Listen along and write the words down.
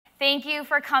Thank you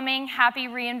for coming. Happy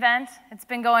reInvent. It's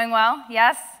been going well.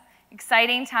 Yes,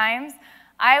 exciting times.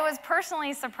 I was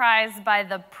personally surprised by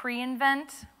the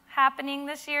pre-invent happening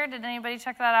this year. Did anybody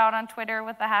check that out on Twitter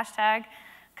with the hashtag?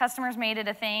 Customers made it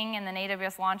a thing, and then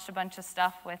AWS launched a bunch of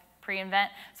stuff with pre-invent.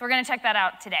 So we're going to check that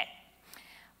out today.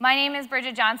 My name is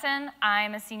Bridget Johnson.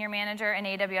 I'm a senior manager in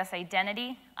AWS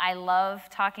Identity. I love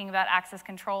talking about access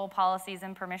control policies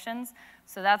and permissions.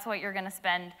 So that's what you're going to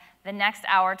spend the next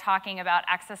hour talking about: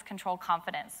 access control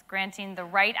confidence, granting the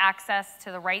right access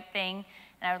to the right thing,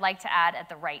 and I would like to add, at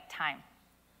the right time.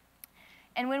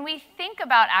 And when we think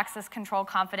about access control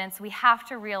confidence, we have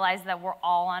to realize that we're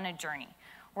all on a journey.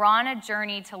 We're on a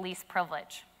journey to least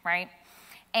privilege, right?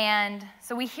 And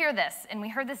so we hear this, and we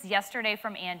heard this yesterday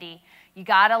from Andy. You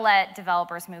gotta let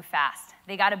developers move fast.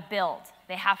 They gotta build.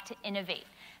 They have to innovate.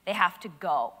 They have to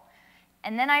go.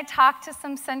 And then I talked to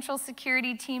some central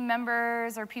security team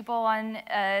members or people on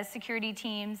security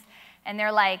teams, and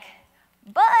they're like,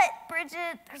 but,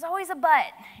 Bridget, there's always a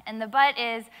but. And the but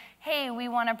is, hey, we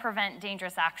want to prevent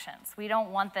dangerous actions. We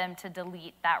don't want them to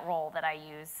delete that role that I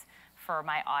use for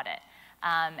my audit.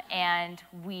 And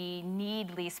we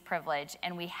need least privilege,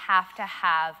 and we have to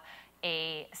have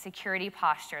a security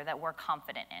posture that we're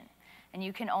confident in. And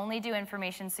you can only do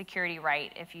information security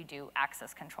right if you do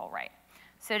access control right.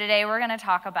 So today we're going to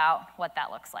talk about what that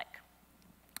looks like.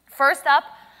 First up,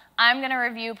 I'm going to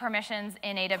review permissions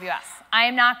in AWS. I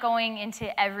am not going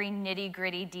into every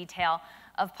nitty-gritty detail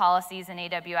of policies in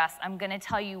AWS. I'm going to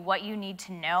tell you what you need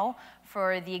to know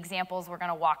for the examples we're going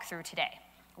to walk through today.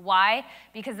 Why?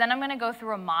 Because then I'm going to go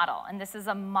through a model, and this is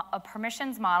a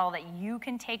permissions model that you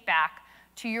can take back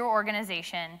to your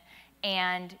organization,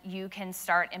 and you can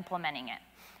start implementing it.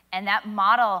 And that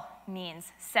model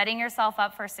means setting yourself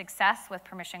up for success with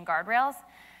permission guardrails,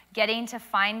 getting to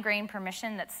fine-grained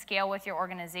permission that scale with your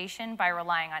organization by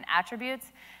relying on attributes,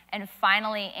 and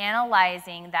finally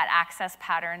analyzing that access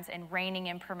patterns and reining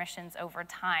in permissions over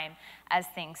time as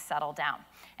things settle down.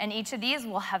 And each of these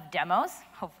will have demos.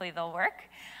 Hopefully they'll work.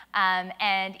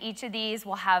 And each of these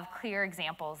will have clear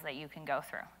examples that you can go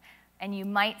through. And you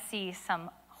might see some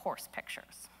horse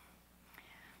pictures.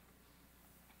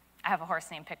 I have a horse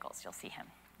named Pickles. You'll see him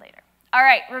later. All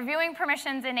right, reviewing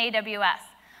permissions in AWS.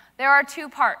 There are two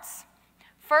parts.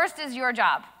 First is your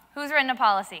job. Who's written a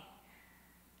policy?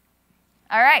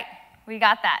 All right, we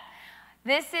got that.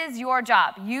 This is your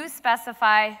job. You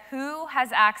specify who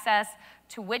has access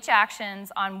to which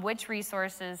actions on which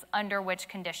resources under which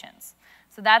conditions.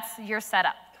 So that's your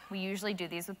setup. We usually do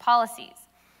these with policies.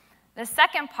 The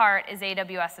second part is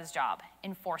AWS's job,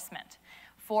 enforcement.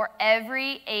 For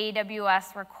every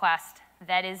AWS request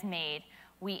that is made,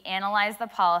 we analyze the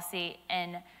policy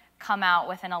and come out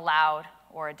with an allowed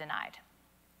or a denied.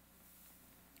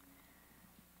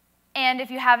 And if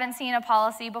you haven't seen a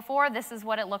policy before, this is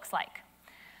what it looks like.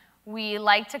 We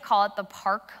like to call it the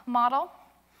PARC model.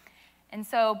 And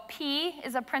so P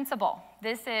is a principal.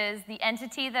 This is the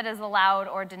entity that is allowed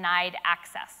or denied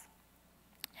access.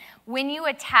 When you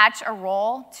attach a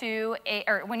role to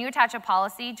when you attach a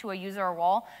policy to a user or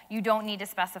role, you don't need to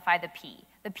specify the P.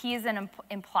 The P is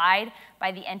implied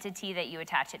by the entity that you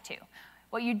attach it to.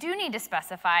 What you do need to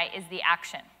specify is the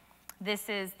action. This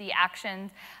is the action.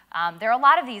 There are a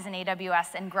lot of these in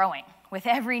AWS and growing. With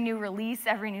every new release,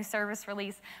 every new service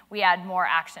release, we add more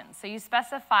actions. So you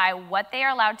specify what they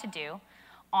are allowed to do,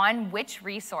 on which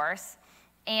resource,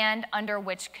 and under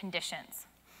which conditions.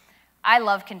 I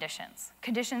love conditions.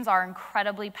 Conditions are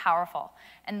incredibly powerful.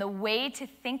 And the way to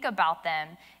think about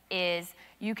them is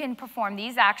you can perform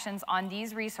these actions on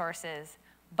these resources,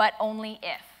 but only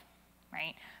if,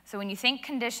 right? So when you think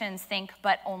conditions, think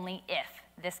but only if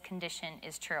this condition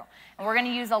is true. And we're going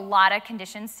to use a lot of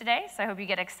conditions today, so I hope you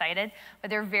get excited. But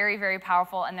they're very, very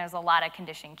powerful, and there's a lot of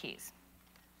condition keys.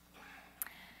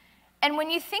 And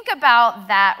when you think about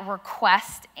that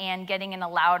request and getting an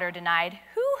allowed or denied,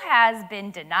 who has been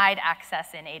denied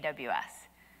access in AWS?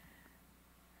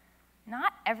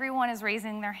 Not everyone is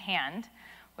raising their hand,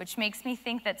 which makes me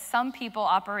think that some people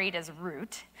operate as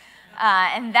root,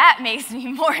 and that makes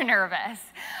me more nervous.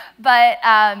 But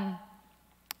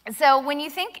so when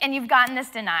you think, and you've gotten this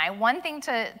deny, one thing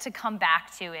to come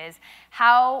back to is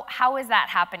how is that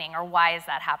happening, or why is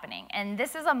that happening? And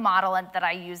this is a model that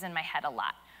I use in my head a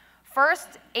lot.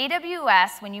 First,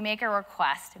 AWS, when you make a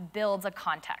request, builds a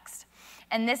context.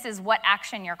 And this is what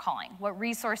action you're calling, what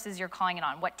resources you're calling it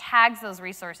on, what tags those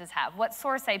resources have, what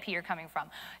source IP you're coming from,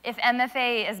 if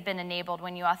MFA has been enabled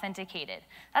when you authenticated.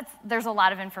 There's a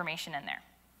lot of information in there.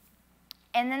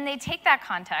 And then they take that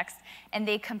context and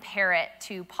they compare it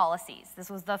to policies. This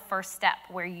was the first step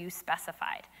where you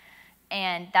specified.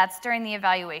 And that's during the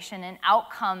evaluation, and out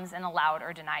comes an allowed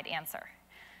or denied answer.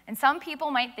 And some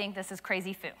people might think this is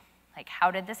crazy foo. Like,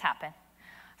 how did this happen?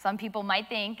 Some people might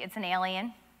think it's an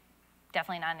alien.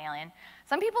 Definitely not an alien.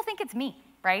 Some people think it's me,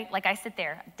 right? Like, I sit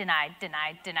there, denied,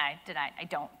 denied, denied, denied. I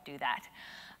don't do that.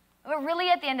 But really,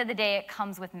 at the end of the day, it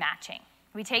comes with matching.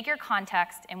 We take your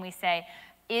context and we say,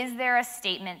 is there a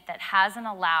statement that has an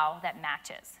allow that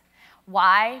matches?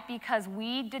 Why? Because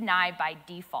we deny by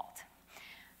default.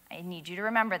 I need you to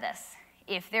remember this.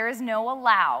 If there is no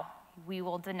allow, we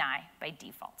will deny by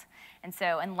default. And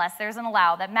so unless there's an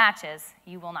allow that matches,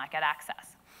 you will not get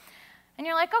access. And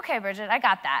you're like, okay, Bridget, I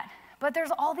got that. But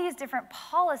there's all these different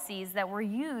policies that were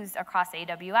used across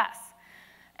AWS.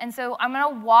 And so I'm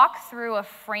going to walk through a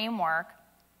framework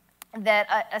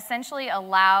that essentially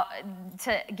allow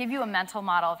to give you a mental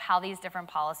model of how these different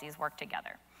policies work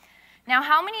together. Now,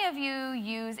 how many of you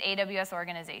use AWS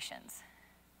organizations?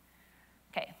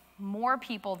 Okay, more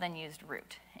people than used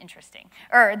root. Interesting,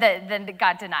 or than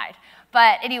got denied.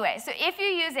 But anyway, so if you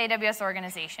use AWS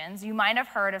organizations, you might have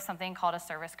heard of something called a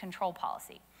service control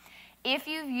policy. If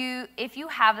you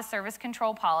have a service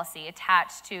control policy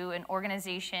attached to an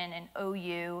organization, an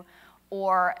OU,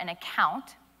 or an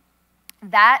account,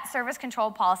 that service control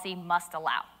policy must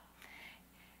allow.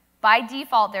 By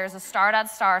default, there's a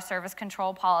star.star service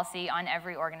control policy on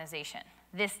every organization.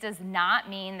 This does not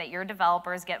mean that your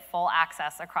developers get full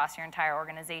access across your entire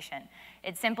organization.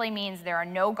 It simply means there are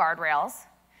no guardrails,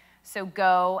 so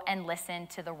go and listen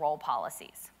to the role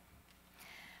policies.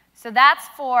 So that's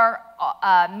for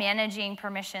managing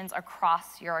permissions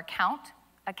across your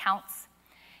accounts.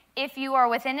 If you are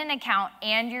within an account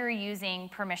and you're using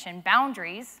permission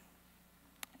boundaries,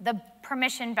 the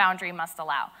permission boundary must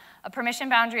allow. A permission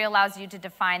boundary allows you to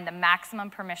define the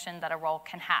maximum permission that a role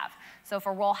can have. So if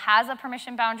a role has a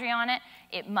permission boundary on it,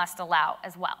 it must allow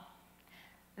as well.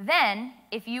 Then,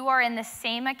 if you are in the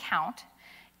same account,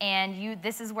 and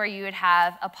this is where you would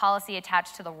have a policy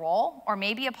attached to the role, or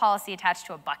maybe a policy attached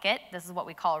to a bucket. This is what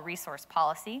we call a resource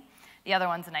policy. The other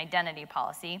one's an identity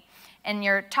policy. And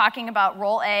you're talking about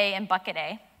role A and bucket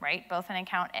A, right? Both in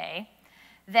account A.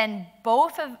 Then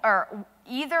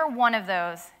either one of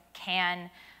those can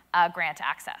grant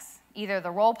access. Either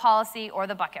the role policy or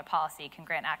the bucket policy can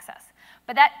grant access.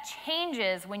 But that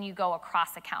changes when you go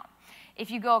across account. If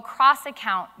you go across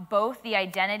account, both the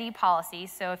identity policy,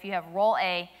 so if you have role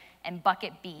A and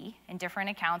bucket B in different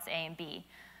accounts, A and B,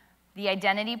 the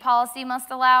identity policy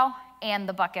must allow and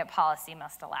the bucket policy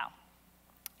must allow.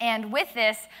 And with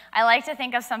this, I like to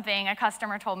think of something a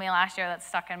customer told me last year that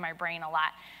stuck in my brain a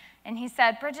lot. And he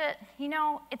said, Bridget, you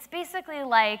know, it's basically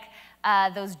like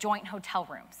those joint hotel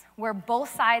rooms where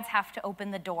both sides have to open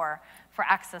the door for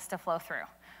access to flow through.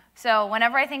 So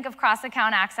whenever I think of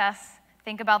cross-account access,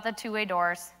 think about the two-way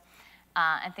doors,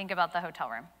 and think about the hotel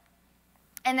room.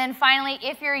 And then finally,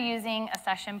 if you're using a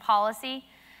session policy,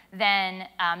 then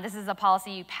this is a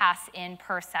policy you pass in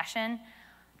per session.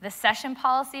 The session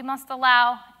policy must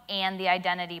allow, and the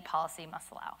identity policy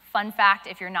must allow. Fun fact,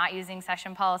 if you're not using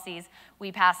session policies,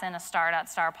 we pass in a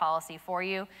star.star policy for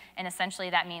you, and essentially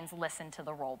that means listen to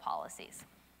the role policies.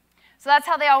 So that's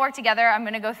how they all work together. I'm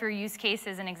going to go through use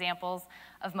cases and examples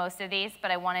of most of these,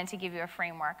 but I wanted to give you a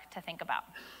framework to think about.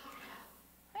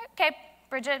 Okay,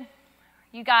 Bridget,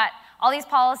 you got all these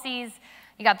policies,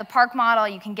 you got the park model,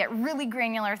 you can get really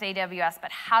granular with AWS,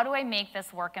 but how do I make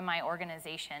this work in my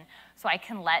organization so I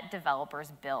can let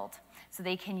developers build? So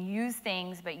they can use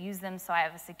things, but use them so I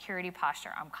have a security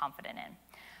posture I'm confident in.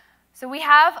 So we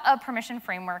have a permission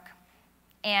framework,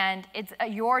 and it's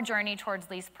your journey towards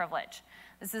least privilege.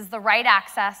 This is the right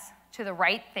access to the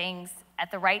right things at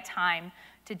the right time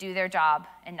to do their job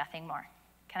and nothing more.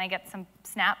 Can I get some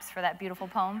snaps for that beautiful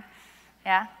poem?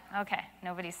 Yeah? Okay,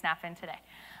 nobody's snapping today.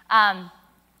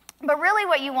 But really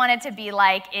what you want it to be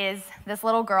like is this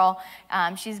little girl,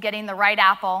 she's getting the right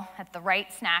apple at the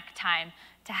right snack time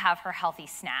to have her healthy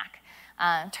snack.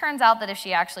 Turns out that if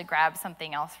she actually grabbed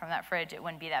something else from that fridge, it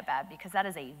wouldn't be that bad because that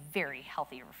is a very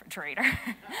healthy refrigerator.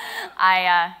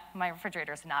 My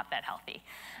refrigerator is not that healthy.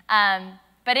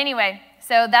 But anyway,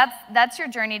 so that's your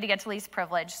journey to get to least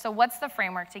privilege. So what's the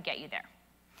framework to get you there?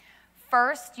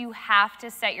 First, you have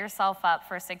to set yourself up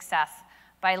for success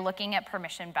by looking at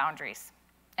permission boundaries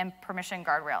and permission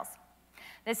guardrails.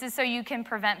 This is so you can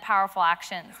prevent powerful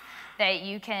actions, that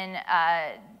you can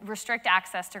restrict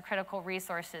access to critical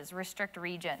resources, restrict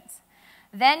regions.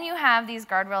 Then you have these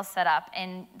guardrails set up,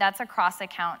 and that's a cross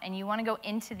account, and you want to go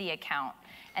into the account,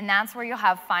 and that's where you'll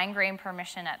have fine-grained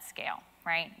permission at scale,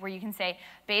 right? Where you can say,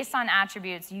 based on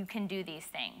attributes, you can do these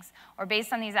things, or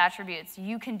based on these attributes,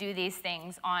 you can do these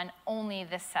things on only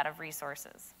this set of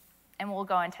resources. And we'll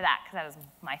go into that because that is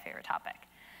my favorite topic.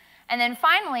 And then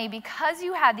finally, because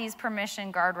you had these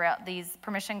permission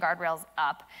guardrails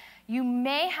up, you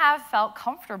may have felt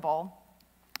comfortable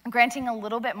granting a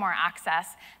little bit more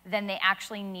access than they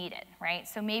actually needed, right?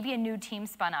 So maybe a new team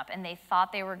spun up and they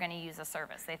thought they were going to use a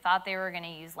service. They thought they were going to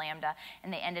use Lambda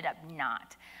and they ended up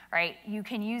not, right? You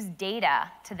can use data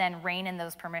to then rein in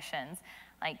those permissions,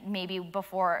 like maybe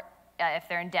before, if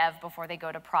they're in dev, before they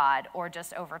go to prod, or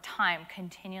just over time,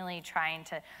 continually trying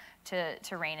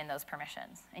to rein in those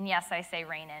permissions. And yes, I say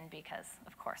rein in because,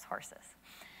 of course, horses.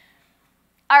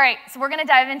 All right, so we're going to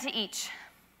dive into each.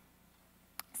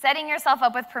 Setting yourself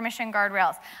up with permission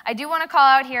guardrails. I do want to call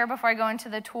out here before I go into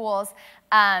the tools,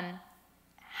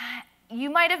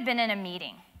 you might have been in a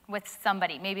meeting with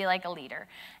somebody, maybe like a leader,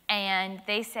 and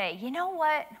they say, you know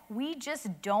what, we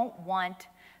just don't want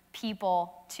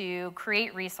people to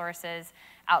create resources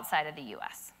outside of the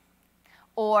US.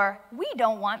 Or we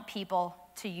don't want people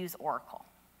to use Oracle,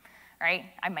 right?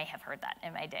 I may have heard that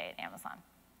in my day at Amazon.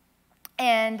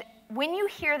 And when you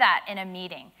hear that in a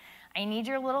meeting, I need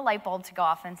your little light bulb to go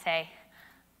off and say,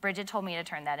 Bridget told me to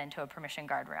turn that into a permission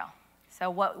guardrail. So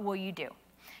what will you do?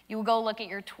 You will go look at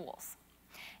your tools.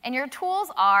 And your tools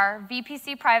are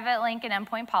VPC private link and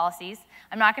endpoint policies.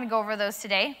 I'm not going to go over those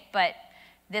today, but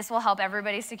this will help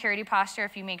everybody's security posture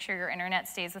if you make sure your internet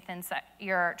stays within,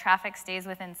 your traffic stays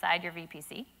inside your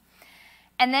VPC.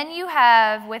 And then you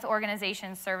have, with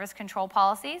organizations, service control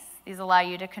policies. These allow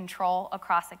you to control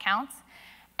across accounts.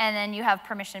 And then you have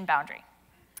permission boundary.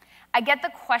 I get the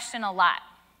question a lot.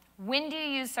 When do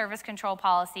you use service control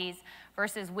policies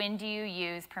versus when do you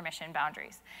use permission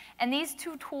boundaries? And these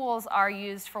two tools are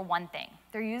used for one thing.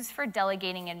 They're used for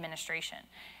delegating administration.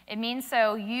 It means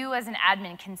so you as an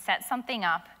admin can set something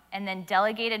up and then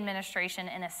delegate administration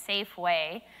in a safe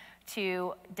way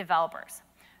to developers.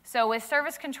 So with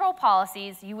service control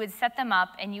policies, you would set them up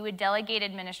and you would delegate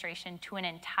administration to an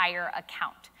entire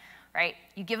account, right?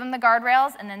 You give them the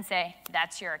guardrails and then say,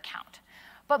 that's your account.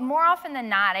 But more often than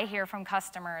not, I hear from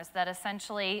customers that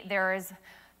essentially there's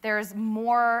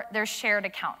shared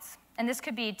accounts. And this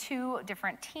could be two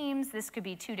different teams, this could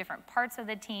be two different parts of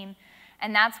the team,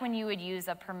 and that's when you would use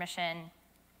a permission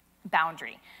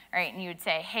boundary, right? And you would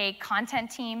say, hey, content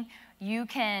team, you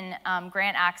can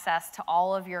grant access to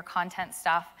all of your content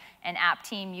stuff, and app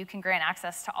team, you can grant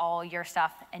access to all your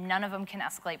stuff, and none of them can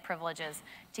escalate privileges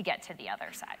to get to the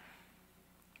other side.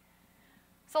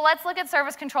 So let's look at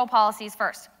service control policies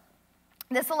first.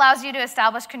 This allows you to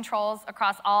establish controls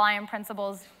across all IAM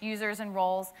principals, users, and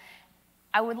roles.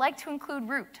 I would like to include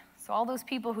root, so all those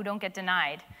people who don't get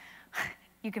denied,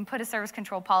 you can put a service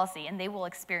control policy and they will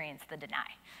experience the deny.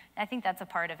 I think that's a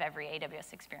part of every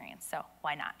AWS experience, so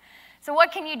why not? So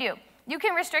what can you do? You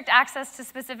can restrict access to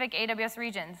specific AWS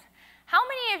regions. How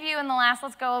many of you in the last,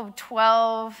 let's go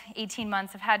 12, 18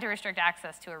 months have had to restrict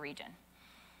access to a region?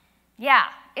 Yeah,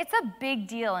 it's a big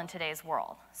deal in today's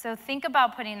world. So think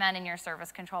about putting that in your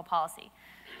service control policy.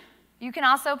 You can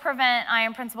also prevent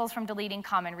IAM principals from deleting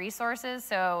common resources.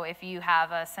 So if you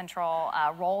have a central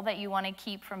role that you want to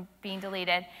keep from being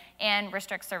deleted, and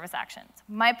restrict service actions.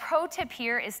 My pro tip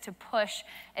here is to push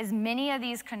as many of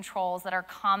these controls that are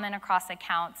common across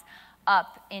accounts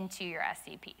up into your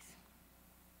SCPs.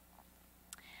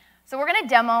 So we're going to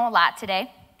demo a lot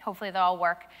today. Hopefully they'll all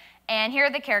work. And here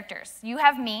are the characters. You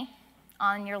have me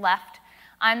on your left.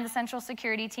 I'm the central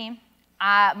security team.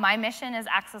 My mission is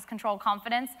access control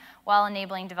confidence while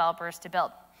enabling developers to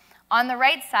build. On the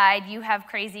right side, you have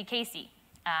Crazy Casey.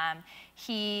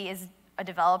 He is a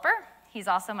developer. He's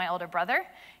also my older brother.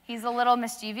 He's a little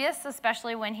mischievous,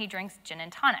 especially when he drinks gin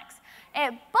and tonics.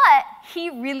 But he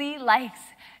really likes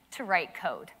to write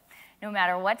code. No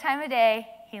matter what time of day,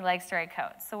 he likes to write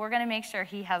code. So we're going to make sure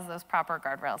he has those proper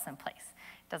guardrails in place.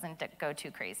 Doesn't go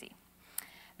too crazy.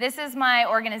 This is my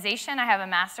organization. I have a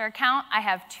master account. I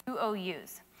have 2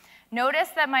 OUs. Notice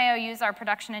that my OUs are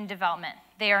production and development.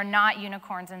 They are not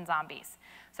unicorns and zombies.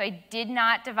 So I did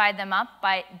not divide them up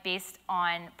based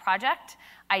on project.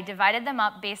 I divided them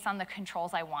up based on the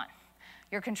controls I want.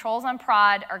 Your controls on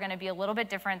prod are going to be a little bit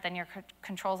different than your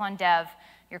controls on dev,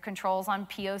 your controls on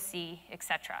POC,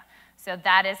 etc. So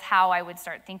that is how I would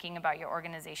start thinking about your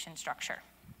organization structure.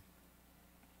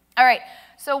 All right,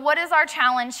 so what is our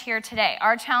challenge here today?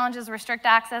 Our challenge is restrict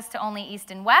access to only East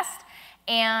and West,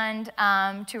 and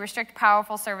to restrict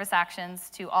powerful service actions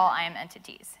to all IAM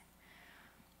entities.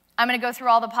 I'm going to go through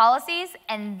all the policies,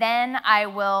 and then I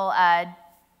will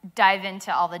dive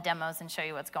into all the demos and show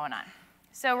you what's going on.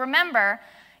 So remember,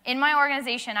 in my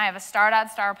organization, I have a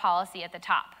star.star policy at the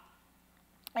top.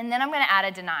 And then I'm going to add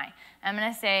a deny. I'm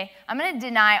going to say, I'm going to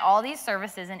deny all these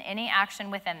services and any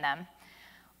action within them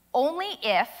only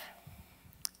if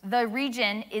the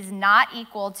region is not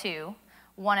equal to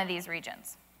one of these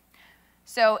regions.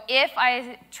 So if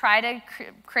I try to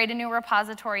create a new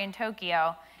repository in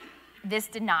Tokyo, this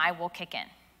deny will kick in,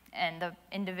 and the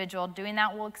individual doing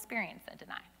that will experience a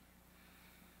deny.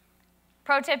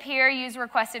 Pro tip here, use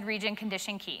requested region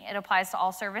condition key. It applies to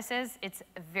all services. It's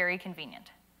very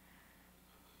convenient.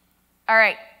 All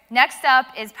right, next up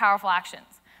is powerful actions.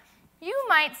 You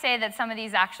might say that some of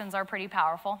these actions are pretty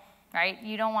powerful, right?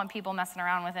 You don't want people messing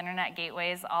around with internet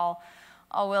gateways all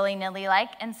willy-nilly like.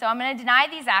 And so I'm going to deny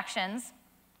these actions,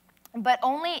 but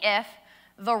only if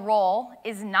the role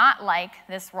is not like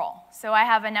this role. So I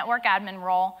have a network admin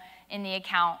role in the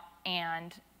account,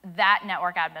 and that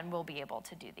network admin will be able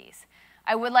to do these.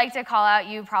 I would like to call out,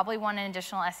 you probably want an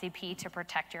additional SCP to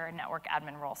protect your network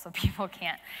admin role so people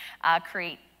can't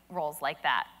create roles like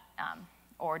that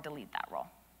or delete that role.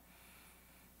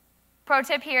 Pro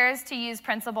tip here is to use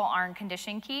principal ARN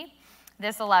condition key.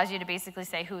 This allows you to basically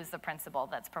say who is the principal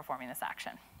that's performing this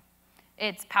action.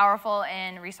 It's powerful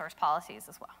in resource policies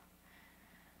as well.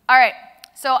 All right,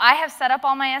 so I have set up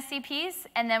all my SCPs,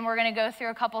 and then we're going to go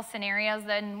through a couple scenarios,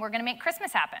 then we're going to make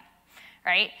Christmas happen,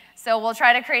 right? So we'll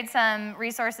try to create some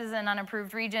resources in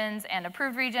unapproved regions and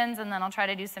approved regions, and then I'll try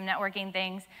to do some networking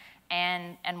things,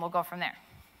 and we'll go from there.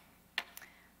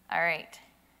 All right.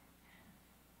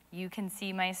 You can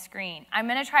see my screen. I'm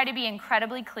going to try to be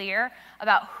incredibly clear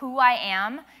about who I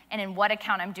am and in what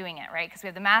account I'm doing it, right? Because we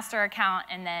have the master account,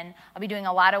 and then I'll be doing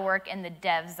a lot of work in the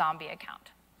dev zombie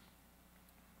account.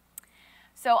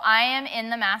 So I am in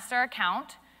the master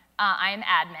account. I am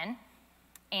admin,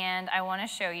 and I want to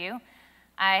show you.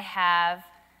 I have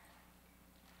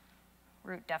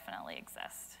root definitely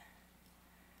exists.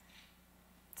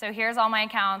 So here's all my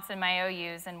accounts and my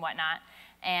OUs and whatnot.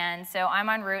 And so I'm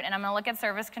on root, and I'm going to look at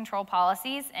service control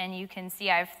policies, and you can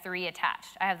see I have 3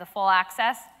 attached. I have the full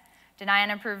access, deny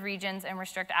unapproved regions, and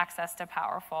restrict access to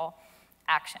powerful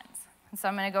actions. And so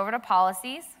I'm going to go over to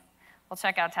policies. We'll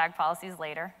check out tag policies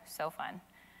later. So fun.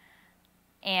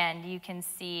 And you can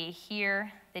see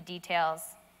here the details.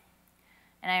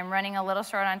 And I'm running a little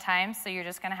short on time, so you're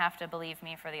just going to have to believe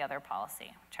me for the other policy.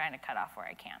 I'm trying to cut off where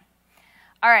I can.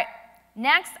 All right.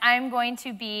 Next, I'm going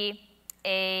to be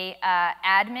a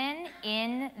admin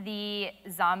in the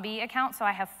zombie account, so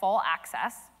I have full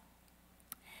access.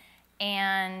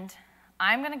 And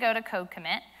I'm going to go to code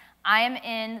commit. I am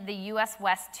in the US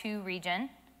West 2 region.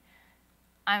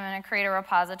 I'm going to create a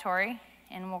repository,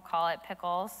 and we'll call it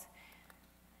pickles.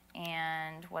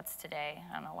 And what's today?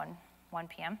 I don't know, 1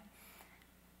 p.m.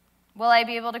 Will I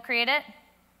be able to create it?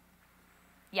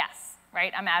 Yes,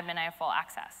 right? I'm admin, I have full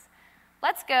access.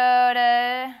 Let's go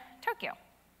to Tokyo.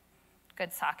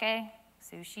 Good sake,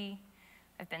 sushi.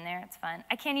 I've been there, it's fun.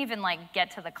 I can't even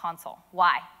get to the console.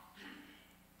 Why?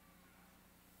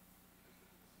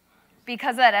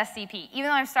 Because of that SCP, even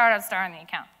though I've started on the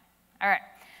account. All right,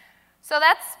 so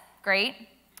that's great.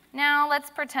 Now let's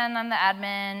pretend I'm the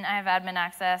admin, I have admin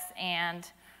access, and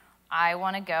I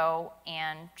want to go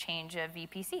and change a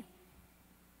VPC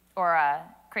or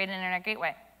create an internet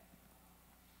gateway.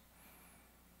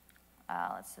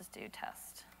 Let's just do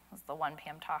test. This is the 1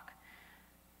 p.m. talk.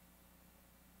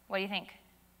 What do you think?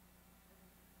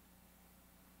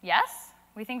 Yes?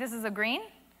 We think this is a green?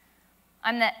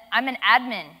 I'm an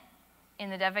admin in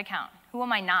the dev account. Who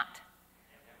am I not?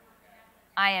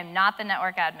 I am not the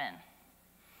network admin.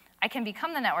 I can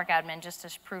become the network admin just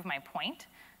to prove my point,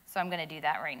 so I'm going to do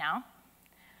that right now.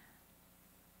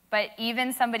 But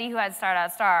even somebody who had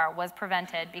star.star was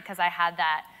prevented because I had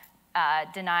that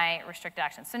deny restricted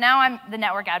action. So now I'm the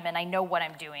network admin. I know what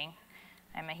I'm doing.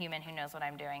 I'm a human who knows what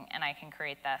I'm doing, and I can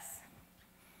create this,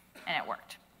 and it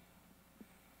worked.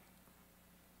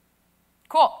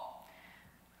 Cool.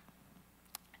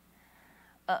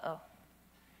 Uh-oh.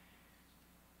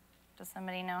 Does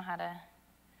somebody know how to?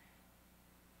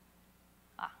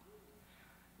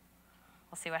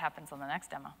 We'll see what happens on the next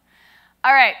demo.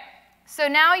 All right, so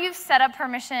now you've set up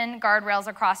permission guardrails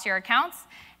across your accounts,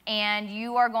 and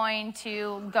you are going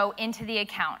to go into the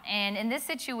account. And in this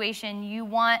situation, you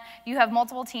have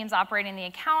multiple teams operating the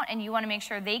account, and you want to make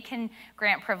sure they can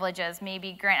grant privileges,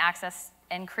 maybe grant access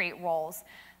and create roles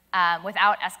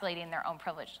without escalating their own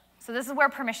privilege. So this is where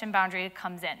permission boundary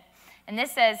comes in. And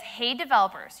this says, hey,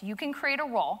 developers, you can create a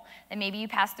role that maybe you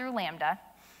pass through Lambda,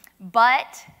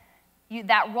 but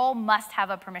that role must have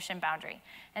a permission boundary.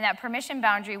 And that permission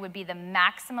boundary would be the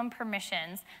maximum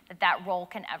permissions that that role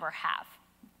can ever have.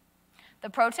 The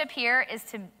pro tip here is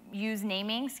to use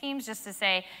naming schemes just to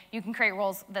say you can create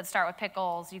roles that start with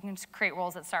pickles, you can create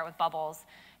roles that start with bubbles,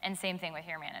 and same thing with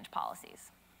your manage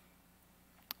policies.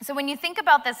 So when you think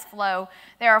about this flow,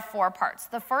 there are 4 parts.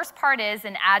 The first part is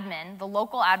an admin, the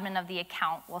local admin of the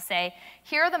account will say,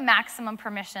 here are the maximum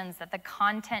permissions that the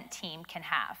content team can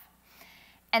have.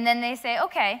 And then they say,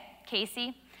 okay,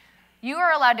 Casey, you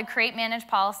are allowed to create, manage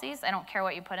policies. I don't care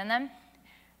what you put in them.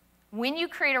 When you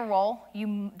create a role,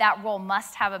 that role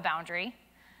must have a boundary.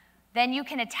 Then you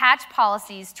can attach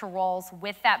policies to roles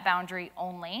with that boundary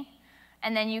only,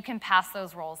 and then you can pass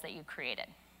those roles that you created.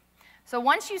 So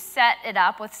once you set it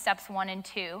up with steps 1 and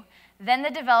 2, then the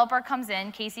developer comes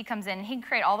in, Casey comes in, he can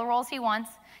create all the roles he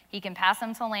wants, he can pass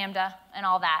them to Lambda and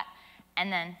all that,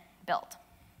 and then build.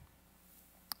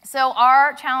 So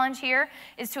our challenge here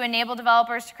is to enable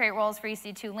developers to create roles for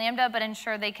EC2 Lambda, but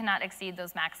ensure they cannot exceed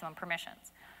those maximum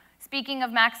permissions. Speaking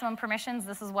of maximum permissions,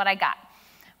 this is what I got.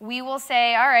 We will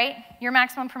say, all right, your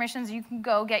maximum permissions, you can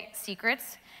go get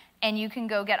secrets, and you can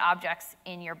go get objects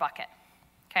in your bucket,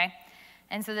 okay?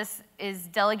 And so this is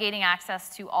delegating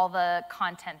access to all the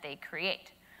content they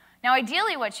create. Now,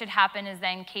 ideally, what should happen is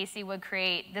then Casey would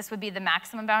create, this would be the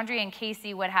maximum boundary, and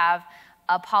Casey would have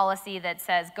a policy that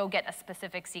says, go get a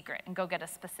specific secret and go get a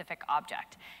specific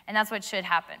object. And that's what should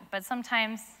happen. But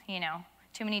sometimes, you know,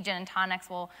 too many gin and tonics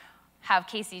will have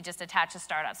Casey just attach a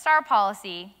star.star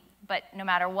policy, but no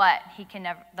matter what,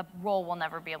 the role will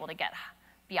never be able to get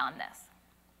beyond this.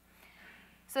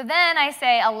 So then I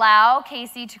say, allow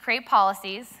Casey to create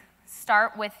policies.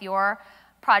 Start with your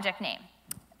project name.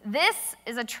 This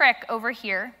is a trick over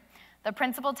here, the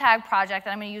principal tag project,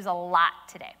 that I'm going to use a lot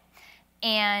today.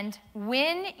 And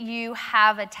when you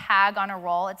have a tag on a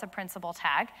role, it's a principal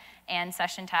tag, and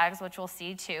session tags, which we'll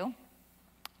see too,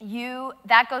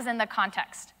 that goes in the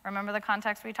context. Remember the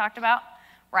context we talked about?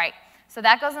 Right. So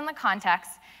that goes in the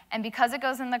context, and because it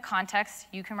goes in the context,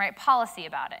 you can write policy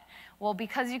about it. Well,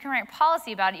 because you can write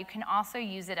policy about it, you can also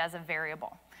use it as a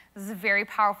variable. This is very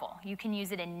powerful. You can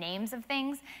use it in names of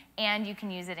things, and you can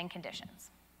use it in conditions.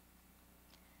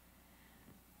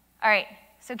 All right,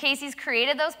 so Casey's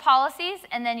created those policies,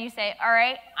 and then you say, all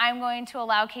right, I'm going to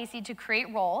allow Casey to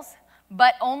create roles,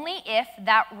 but only if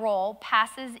that role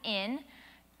passes in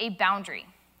a boundary,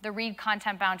 the read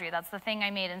content boundary. That's the thing I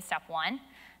made in step 1.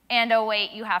 And oh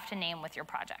wait, you have to name with your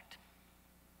project.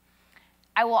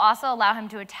 I will also allow him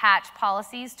to attach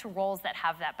policies to roles that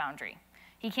have that boundary.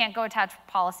 He can't go attach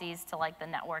policies to like the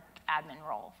network admin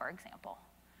role, for example.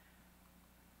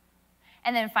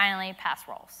 And then finally, pass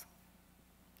roles.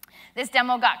 This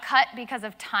demo got cut because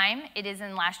of time. It is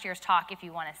in last year's talk if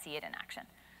you want to see it in action.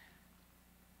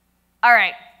 All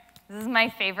right, this is my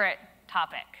favorite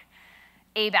topic,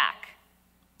 ABAC.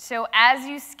 So as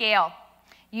you scale,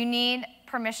 you need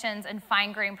permissions and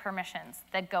fine-grained permissions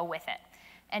that go with it.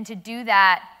 And to do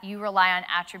that, you rely on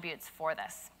attributes for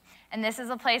this. And this is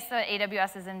a place that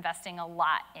AWS is investing a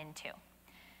lot into.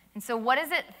 And so what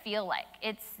does it feel like?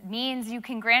 It means you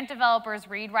can grant developers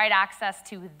read-write access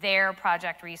to their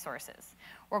project resources,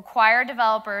 require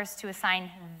developers to assign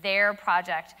their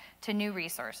project to new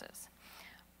resources,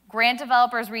 grant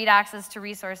developers read access to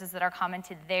resources that are common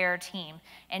to their team,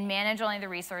 and manage only the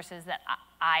resources that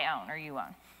I own or you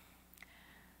own.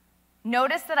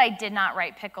 Notice that I did not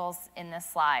write pickles in this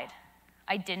slide.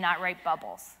 I did not write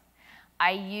bubbles.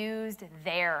 I used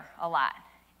there a lot.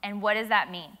 And what does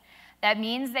that mean? That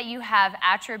means that you have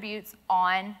attributes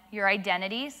on your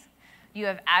identities, you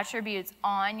have attributes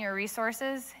on your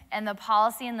resources, and the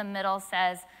policy in the middle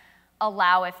says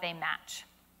allow if they match.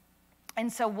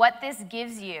 And so what this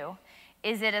gives you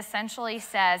is it essentially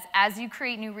says as you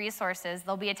create new resources,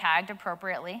 they'll be tagged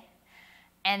appropriately,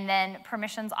 and then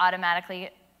permissions automatically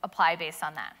apply based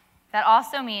on that. That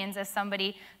also means if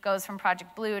somebody goes from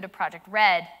Project Blue to Project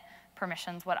Red,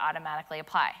 permissions would automatically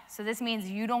apply. So this means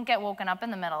you don't get woken up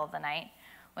in the middle of the night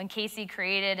when Casey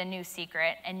created a new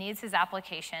secret and needs his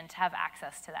application to have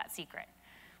access to that secret,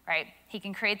 right? He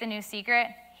can create the new secret,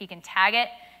 he can tag it,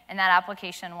 and that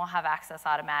application will have access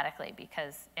automatically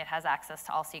because it has access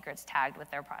to all secrets tagged with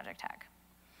their project tag.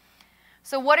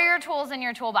 So what are your tools in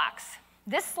your toolbox?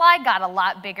 This slide got a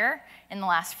lot bigger in the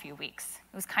last few weeks.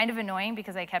 It was kind of annoying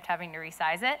because I kept having to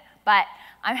resize it, but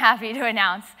I'm happy to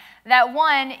announce that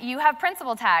one, you have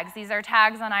principal tags. These are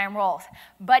tags on IAM roles.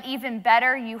 But even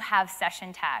better, you have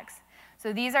session tags.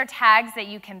 So these are tags that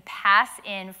you can pass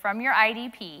in from your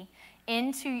IDP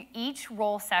into each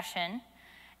role session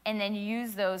and then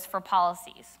use those for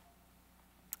policies.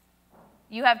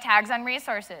 You have tags on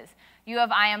resources. You have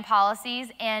IAM policies,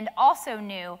 and also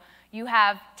new, you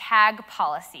have tag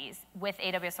policies with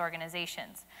AWS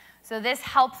organizations. So this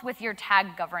helps with your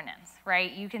tag governance,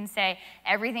 right? You can say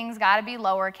everything's got to be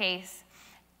lowercase.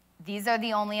 These are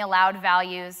the only allowed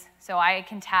values. So I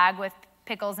can tag with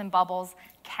pickles and bubbles.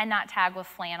 cannot tag with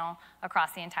flannel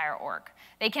across the entire org.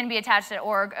 They can be attached at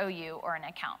org, OU, or an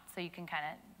account, so you can kind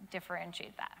of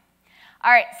differentiate that.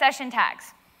 All right, session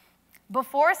tags.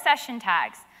 Before session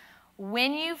tags,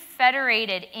 when you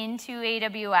federated into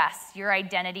AWS, your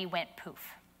identity went poof.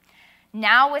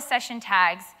 Now with session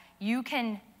tags, you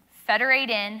can federate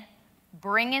in,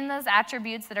 bring in those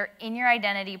attributes that are in your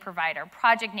identity provider,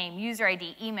 project name, user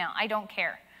ID, email, I don't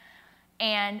care.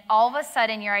 And all of a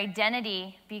sudden, your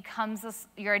identity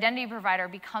provider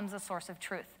becomes a source of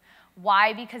truth.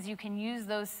 Why? Because you can use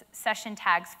those session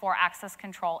tags for access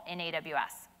control in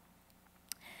AWS.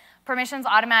 Permissions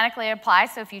automatically apply,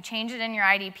 so if you change it in your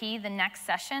IDP, the next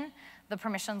session, the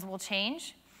permissions will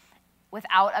change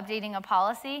without updating a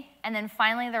policy. And then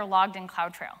finally, they're logged in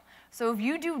CloudTrail. So if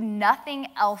you do nothing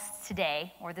else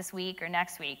today, or this week, or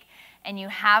next week, and you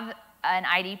have an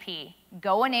IDP,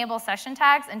 go enable session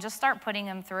tags and just start putting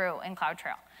them through in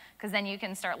CloudTrail, because then you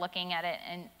can start looking at it,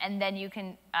 and then you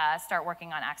can start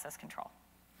working on access control.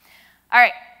 All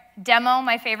right, demo,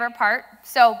 my favorite part.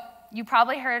 So you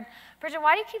probably heard, Bridget,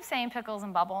 why do you keep saying pickles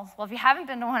and bubbles? Well, if you haven't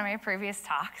been to one of my previous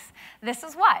talks, this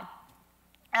is why.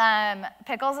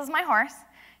 Pickles is my horse.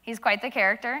 He's quite the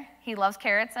character. He loves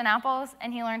carrots and apples,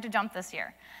 and he learned to jump this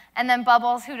year. And then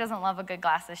Bubbles, who doesn't love a good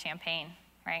glass of champagne,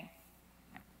 right?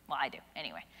 Well, I do,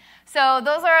 anyway. So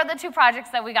those are the two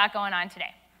projects that we got going on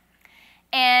today.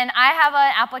 And I have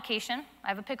an application. I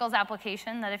have a Pickles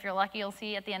application that if you're lucky, you'll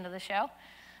see at the end of the show.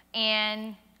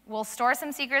 And we'll store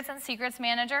some secrets in Secrets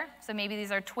Manager. So maybe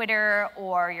these are Twitter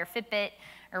or your Fitbit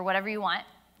or whatever you want,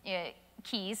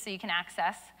 keys so you can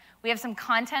access. We have some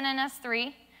content in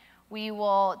S3. We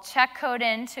will check code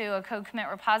into a code commit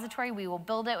repository. We will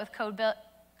build it with code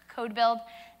build,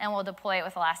 and we'll deploy it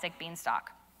with Elastic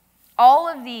Beanstalk. All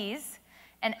of these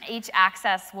and each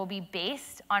access will be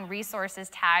based on resources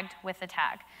tagged with the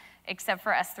tag, except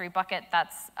for S3 bucket,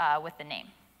 that's with the name.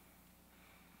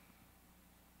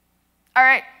 All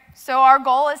right, so our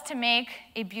goal is to make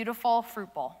a beautiful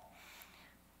fruit bowl,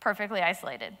 perfectly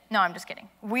isolated. No, I'm just kidding.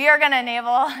 We are going to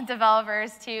enable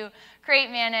developers to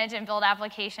create, manage, and build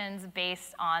applications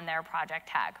based on their project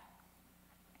tag.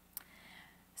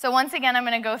 So once again, I'm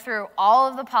going to go through all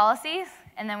of the policies,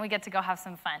 and then we get to go have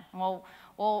some fun.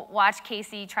 We'll watch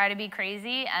Casey try to be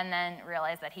crazy and then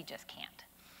realize that he just can't.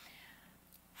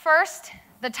 First,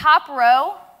 the top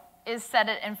row is set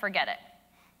it and forget it,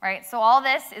 right? So all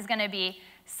this is going to be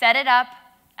set it up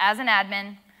as an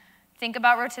admin, think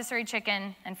about rotisserie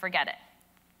chicken, and forget it.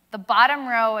 The bottom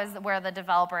row is where the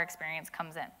developer experience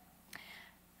comes in.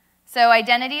 So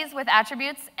identities with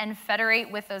attributes and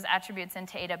federate with those attributes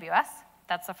into AWS.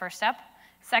 That's the first step.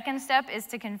 Second step is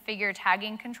to configure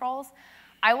tagging controls.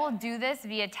 I will do this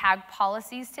via tag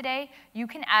policies today. You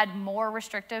can add more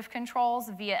restrictive controls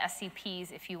via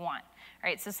SCPs if you want. All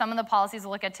right, so some of the policies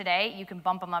we'll look at today, you can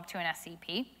bump them up to an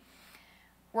SCP.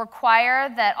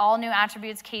 Require that all new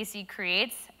attributes Casey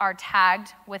creates are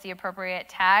tagged with the appropriate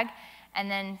tag, and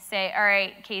then say, all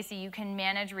right, Casey, you can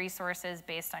manage resources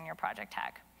based on your project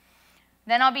tag.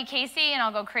 Then I'll be Casey, and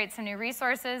I'll go create some new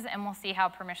resources, and we'll see how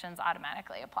permissions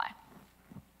automatically apply.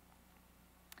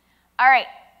 All right,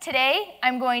 today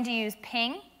I'm going to use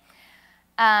Ping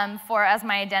as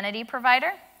my identity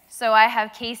provider. So I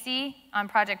have Casey on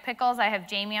Project Pickles. I have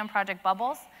Jamie on Project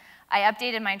Bubbles. I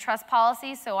updated my trust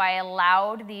policy, so I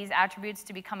allowed these attributes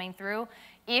to be coming through.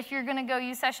 If you're going to go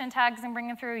use session tags and bring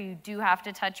them through, you do have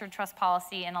to touch your trust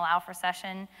policy and allow for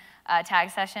session,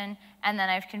 tag session. And then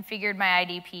I've configured my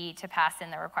IDP to pass in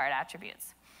the required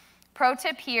attributes. Pro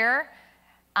tip here,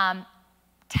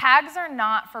 tags are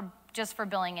not just for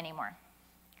billing anymore.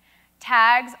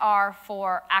 Tags are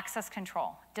for access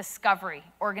control, discovery,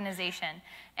 organization.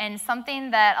 And something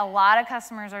that a lot of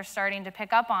customers are starting to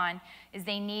pick up on is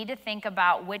they need to think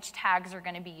about which tags are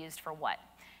going to be used for what.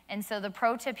 And so the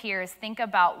pro tip here is think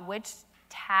about which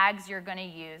tags you're going to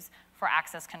use for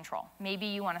access control. Maybe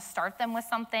you want to start them with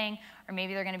something, or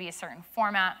maybe they're going to be a certain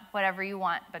format, whatever you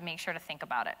want, but make sure to think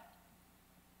about it.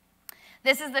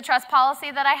 This is the trust policy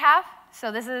that I have. So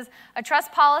this is a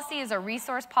trust policy is a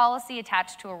resource policy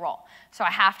attached to a role. So I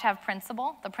have to have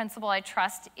principal. The principal I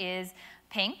trust is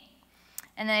Ping.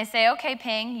 And then I say, okay,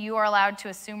 Ping, you are allowed to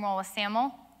assume role with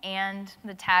SAML and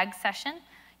the tag session.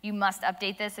 You must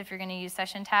update this if you're going to use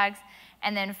session tags.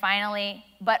 And then finally,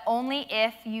 but only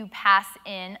if you pass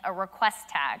in a request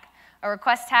tag. A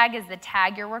request tag is the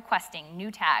tag you're requesting,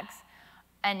 new tags,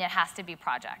 and it has to be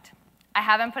project. I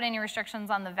haven't put any restrictions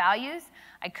on the values.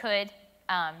 I could,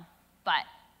 but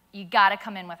you got to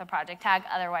come in with a project tag,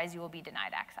 otherwise you will be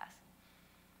denied access.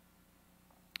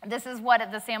 This is what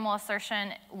the SAML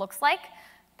assertion looks like.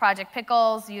 Project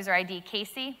Pickles, user ID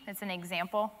Casey. It's an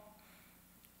example.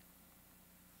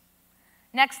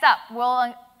 Next up,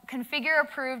 we'll configure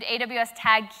approved AWS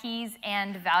tag keys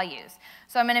and values.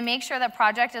 So I'm going to make sure that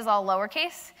project is all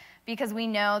lowercase, because we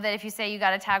know that if you say you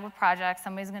got a tag with project,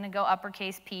 somebody's going to go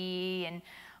uppercase P and,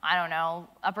 I don't know,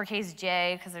 uppercase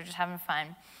J, because they're just having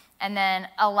fun. And then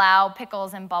allow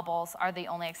pickles and bubbles are the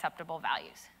only acceptable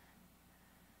values.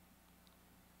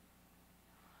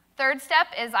 Third step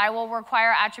is I will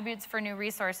require attributes for new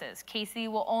resources. Casey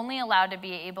will only allow to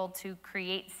be able to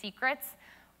create secrets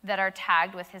that are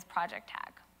tagged with his project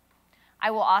tag.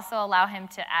 I will also allow him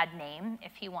to add name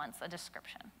if he wants a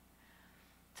description.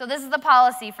 So this is the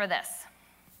policy for this.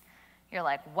 You're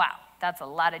like, wow, that's a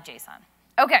lot of JSON.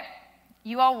 Okay,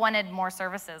 you all wanted more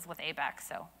services with ABAC,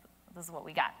 so this is what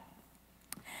we got.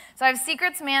 So I have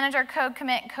secrets manager, code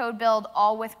commit, code build,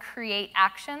 all with create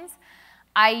actions.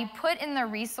 I put in the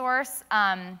resource,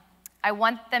 I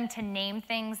want them to name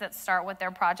things that start with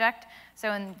their project.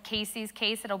 So in Casey's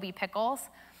case, it'll be pickles.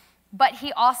 But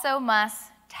he also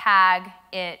must tag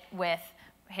it with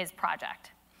his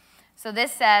project. So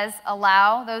this says,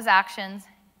 allow those actions,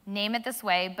 name it this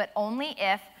way, but only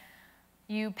if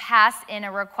you pass in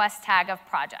a request tag of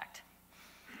project.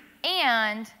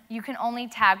 And you can only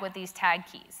tag with these tag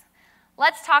keys.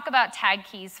 Let's talk about tag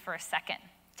keys for a second.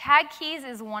 Tag keys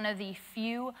is one of the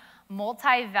few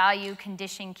multi-value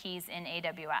condition keys in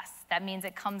AWS. That means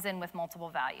it comes in with multiple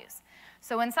values.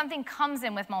 So when something comes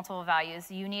in with multiple values,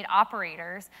 you need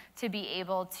operators to be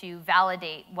able to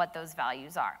validate what those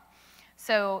values are.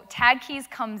 So tag keys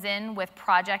comes in with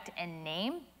project and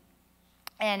name,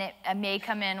 and it may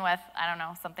come in with, I don't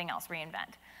know, something else,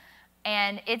 reInvent.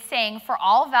 And it's saying for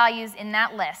all values in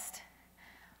that list,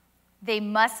 they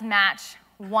must match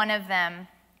one of them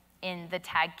in the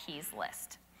tag keys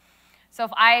list. So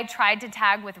if I tried to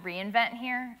tag with reInvent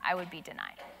here, I would be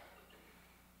denied.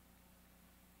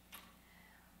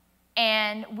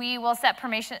 And we will set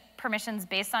permissions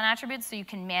based on attributes so you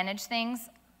can manage things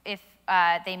if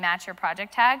they match your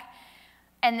project tag.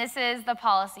 And this is the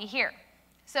policy here.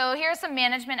 So here are some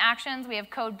management actions. We have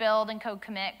code build and code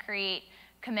commit, create,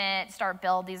 commit, start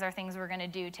build. These are things we're going to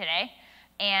do today.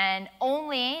 And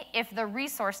only if the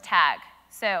resource tag,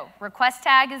 so request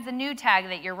tag is the new tag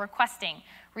that you're requesting.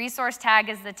 Resource tag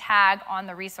is the tag on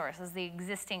the resource, is the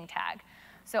existing tag.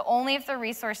 So only if the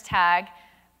resource tag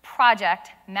project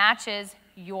matches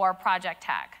your project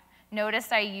tag.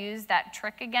 Notice I used that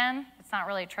trick again. It's not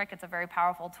really a trick, it's a very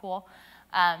powerful tool,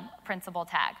 principal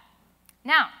tag.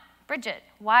 Now, Bridget,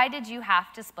 why did you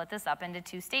have to split this up into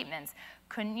two statements?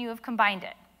 Couldn't you have combined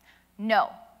it? No,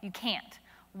 you can't.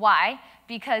 Why?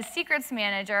 Because Secrets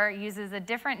Manager uses a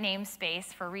different namespace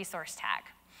for resource tag.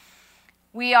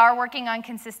 We are working on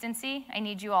consistency. I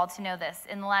need you all to know this.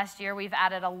 In the last year, we've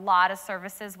added a lot of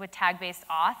services with tag-based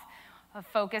auth,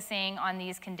 focusing on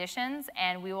these conditions,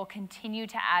 and we will continue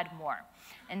to add more.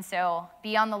 And so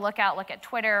be on the lookout. Look at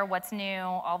Twitter, what's new,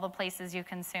 all the places you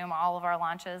consume all of our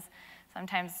launches,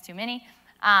 sometimes too many,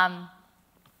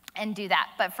 and do that.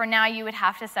 But for now, you would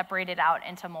have to separate it out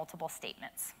into multiple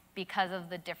statements because of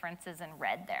the differences in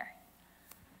red there.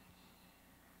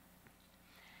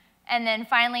 And then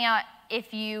finally,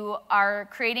 if you are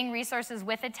creating resources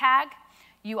with a tag,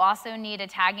 you also need a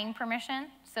tagging permission.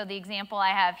 So the example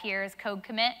I have here is code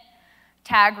commit,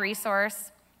 tag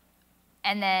resource,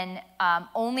 and then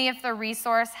only if the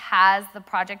resource has the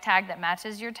project tag that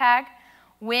matches your tag.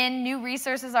 When new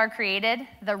resources are created,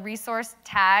 the resource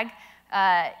tag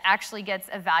actually gets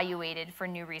evaluated for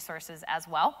new resources as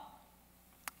well.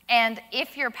 And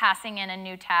if you're passing in a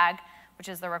new tag, which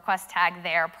is the request tag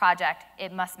there, project,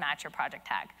 it must match your project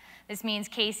tag. This means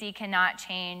Casey cannot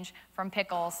change from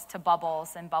pickles to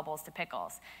bubbles and bubbles to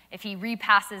pickles. If he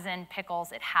repasses in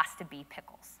pickles, it has to be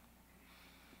pickles.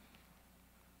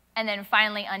 And then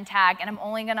finally, untag, and I'm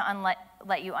only going to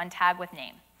let you untag with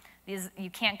name. You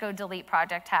can't go delete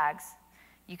project tags.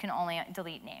 You can only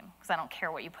delete name, because I don't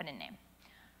care what you put in name.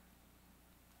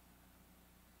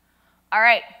 All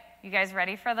right. You guys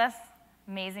ready for this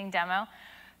amazing demo?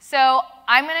 So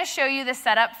I'm going to show you the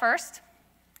setup first,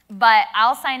 but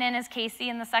I'll sign in as Casey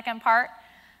in the second part,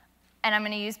 and I'm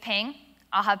going to use ping.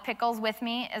 I'll have pickles with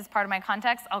me as part of my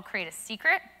context. I'll create a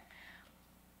secret.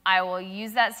 I will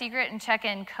use that secret and check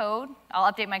in code.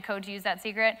 I'll update my code to use that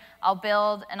secret. I'll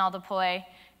build and I'll deploy,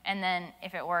 and then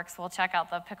if it works, we'll check out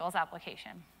the pickles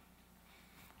application.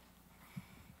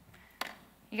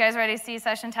 You guys ready to see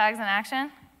session tags in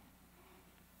action?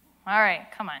 All right,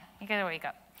 come on, you gotta wake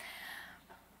up.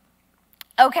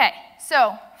 Okay,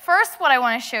 so first what I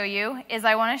wanna show you is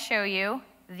I wanna show you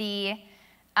the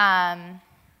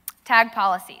tag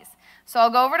policies. So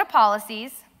I'll go over to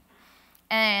policies,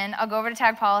 and I'll go over to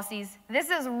tag policies.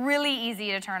 This is really easy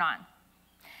to turn on.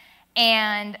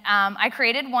 And I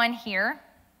created one here.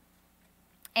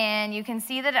 And you can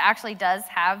see that it actually does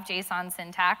have JSON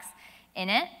syntax in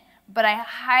it. But I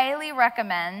highly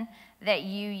recommend that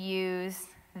you use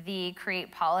the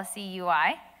Create Policy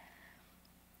UI.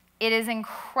 It is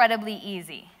incredibly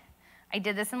easy. I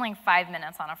did this in like 5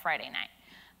 minutes on a Friday night.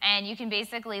 And you can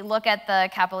basically look at the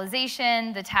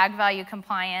capitalization, the tag value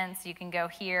compliance. You can go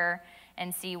here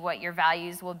and see what your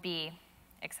values will be,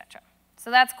 etc.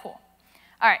 So that's cool.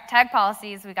 All right, tag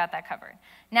policies, we got that covered.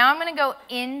 Now I'm going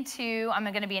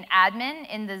to be an admin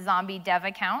in the Zombie dev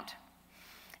account.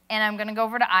 And I'm going to go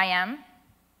over to IAM,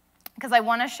 because I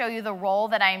want to show you the role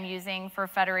that I'm using for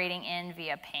federating in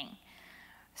via ping.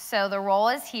 So the role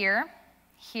is here.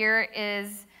 Here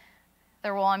is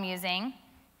the role I'm using.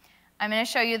 I'm going to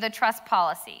show you the trust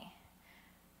policy.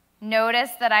 Notice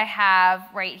that I have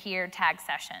right here tag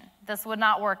session. This would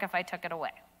not work if I took it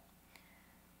away.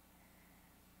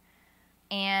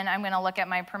 And I'm going to look at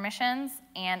my permissions,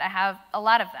 and I have a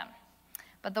lot of them.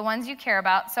 But the ones you care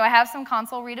about, so I have some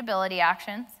console readability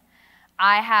actions.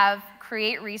 I have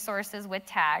create resources with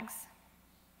tags.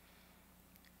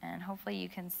 And hopefully you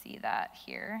can see that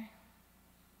here.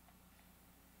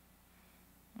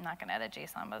 I'm not going to edit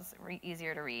JSON, but it's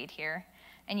easier to read here.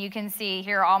 And you can see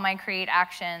here are all my create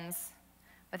actions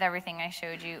with everything I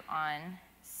showed you on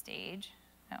stage.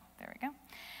 Oh, there we go.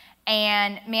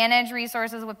 And manage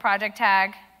resources with project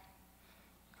tag.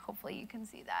 Hopefully you can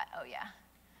see that. Oh, yeah.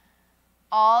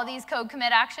 All these code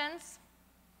commit actions,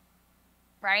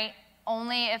 right?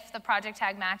 Only if the project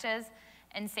tag matches.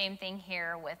 And same thing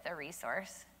here with the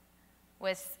resource,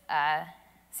 with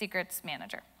Secrets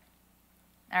Manager.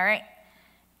 All right.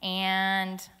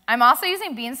 And I'm also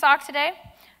using Beanstalk today.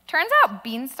 Turns out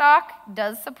Beanstalk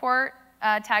does support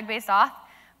tag-based auth,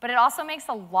 but it also makes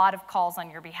a lot of calls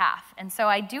on your behalf. And so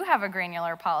I do have a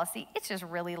granular policy. It's just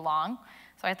really long,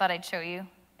 so I thought I'd show you.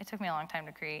 It took me a long time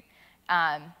to create,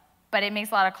 but it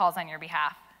makes a lot of calls on your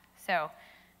behalf. So,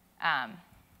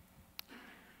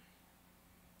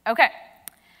 okay.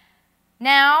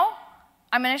 Now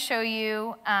I'm going to show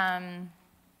you.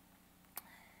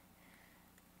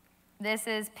 This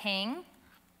is ping.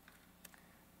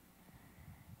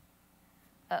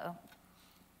 Uh-oh.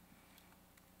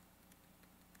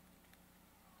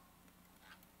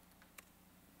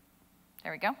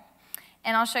 There we go.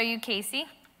 And I'll show you Casey.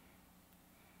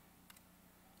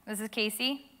 This is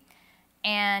Casey.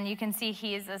 And you can see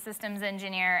he is a systems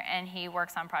engineer, and he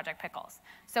works on Project Pickles.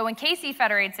 So when Casey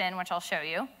federates in, which I'll show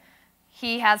you,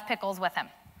 he has Pickles with him.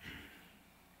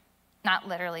 Not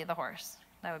literally the horse.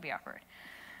 That would be awkward.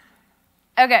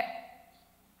 Okay.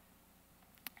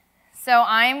 So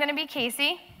I'm going to be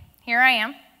Casey. Here I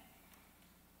am.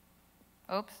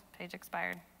 Oops, page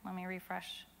expired. Let me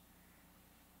refresh.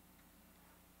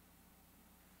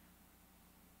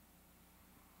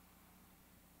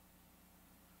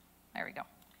 There we go.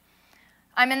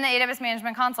 I'm in the AWS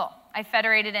Management Console. I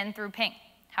federated in through ping.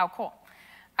 How cool.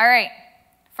 All right.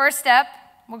 First step,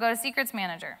 we'll go to Secrets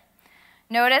Manager.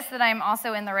 Notice that I'm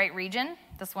also in the right region.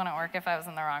 This wouldn't work if I was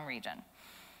in the wrong region.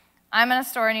 I'm going to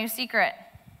store a new secret.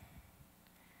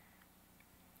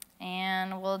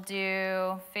 And we'll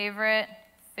do favorite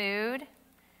food,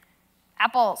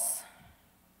 apples.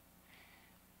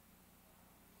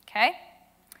 Okay?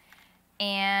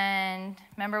 And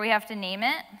remember, we have to name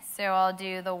it. So I'll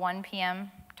do the 1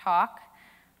 p.m. talk.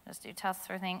 Just do tests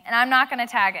for thing. And I'm not going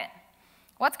to tag it.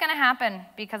 What's going to happen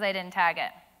because I didn't tag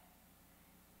it?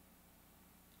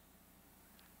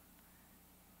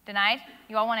 Denied?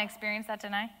 You all want to experience that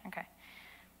denied? Okay.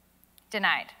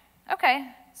 Denied. Okay,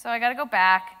 so I got to go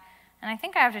back. And I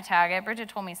think I have to tag it. Bridget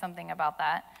told me something about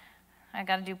that. I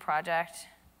got to do project.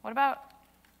 What about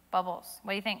bubbles?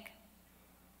 What do you think?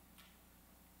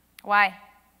 Why?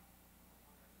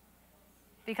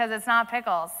 Because it's not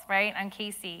Pickles, right? On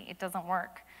Casey, it doesn't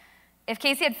work. If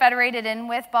Casey had federated in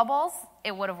with bubbles,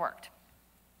 it would have worked.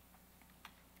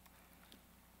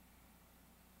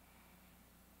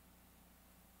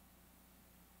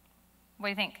 What do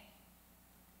you think?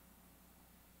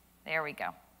 There we go.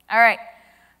 All right.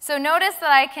 So notice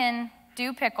that I can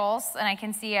do Pickles, and I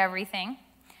can see everything.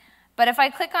 But if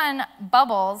I click on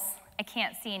bubbles, I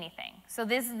can't see anything. So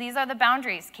these are the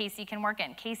boundaries Casey can work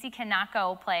in. Casey cannot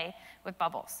go play with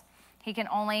bubbles. He can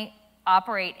only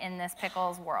operate in this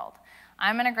Pickles world.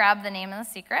 I'm going to grab the name of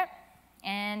the secret,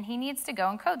 and he needs to go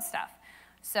and code stuff.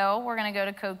 So we're going to go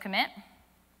to code commit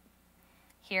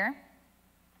here.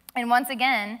 And once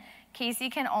again, Casey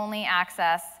can only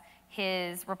access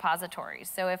his repositories.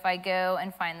 So if I go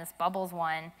and find this bubbles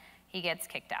one, he gets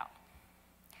kicked out.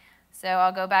 So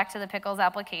I'll go back to the Pickles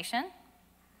application,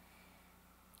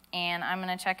 and I'm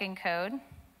going to check in code.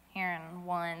 here in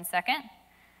 1 second.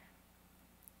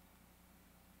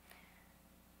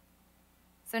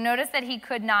 So notice that he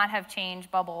could not have changed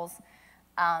Bubbles'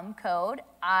 code.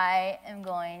 I am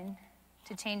going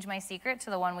to change my secret to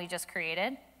the one we just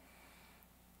created.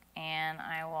 And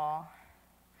I will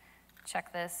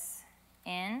check this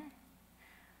in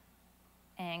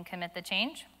and commit the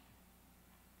change.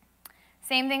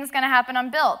 Same thing's going to happen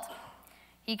on build.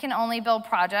 He can only build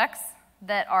projects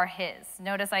that are his.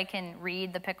 Notice I can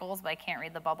read the pickles, but I can't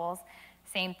read the bubbles.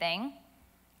 Same thing.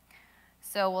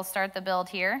 So we'll start the build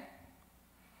here.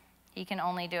 He can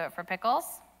only do it for pickles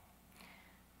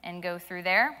and go through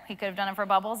there. He could have done it for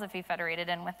bubbles if he federated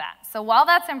in with that. So while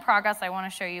that's in progress, I want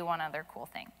to show you one other cool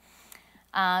thing.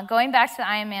 Going back to the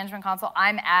IAM Management Console,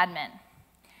 I'm admin.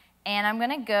 And I'm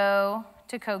going to go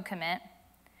to code commit.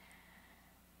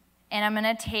 And I'm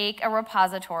going to take a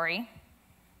repository.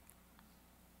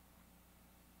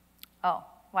 Oh,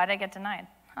 why did I get denied?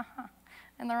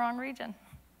 In the wrong region.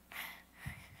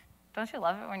 Don't you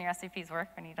love it when your SCPs work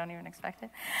when you don't even expect it?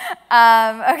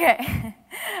 Okay,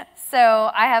 so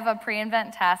I have a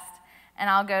pre-invent test, and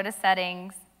I'll go to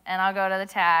settings, and I'll go to the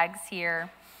tags here,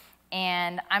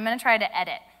 and I'm going to try to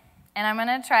edit. And I'm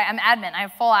admin, I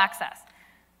have full access.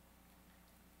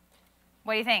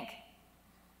 What do you think?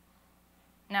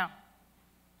 No.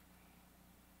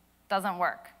 Doesn't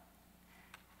work.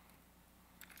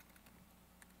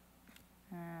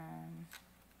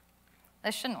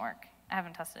 This shouldn't work. I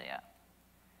haven't tested it yet.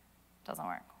 Doesn't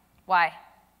work. Why?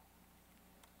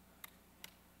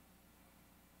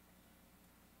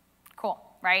 Cool,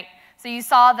 right? So you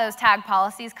saw those tag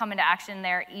policies come into action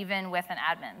there even with an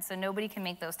admin. So nobody can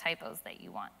make those typos that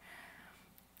you want.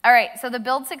 All right, so the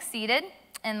build succeeded.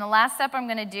 And the last step I'm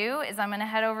going to do is I'm going to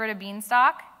head over to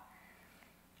Beanstalk.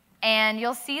 And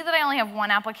you'll see that I only have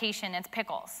one application. It's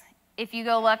Pickles. If you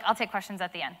go look, I'll take questions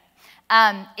at the end.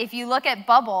 If you look at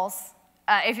Bubbles,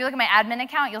 if you look at my admin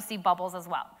account, you'll see Bubbles as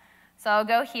well. So I'll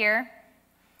go here,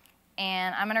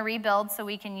 and I'm going to rebuild so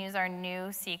we can use our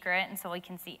new secret and so we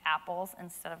can see apples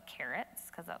instead of carrots,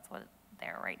 because that's what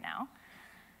they're right now.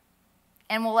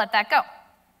 And we'll let that go.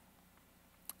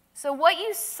 So what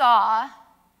you saw,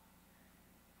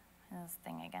 this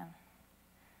thing again.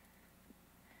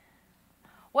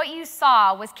 What you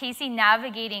saw was Casey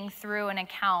navigating through an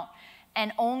account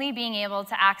and only being able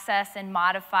to access and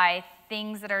modify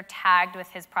things that are tagged with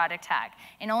his project tag,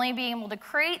 and only being able to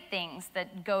create things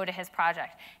that go to his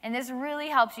project. And this really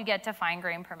helps you get to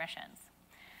fine-grained permissions.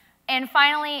 And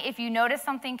finally, if you notice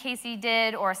something Casey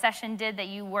did or a session did that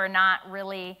you were not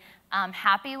really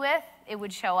happy with, it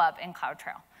would show up in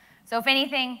CloudTrail. So if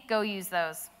anything, go use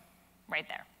those right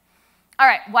there. All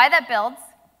right, why that builds?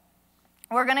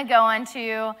 We're going to go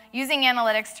into using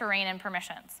analytics to rein in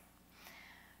permissions.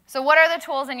 So what are the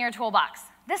tools in your toolbox?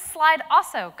 This slide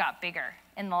also got bigger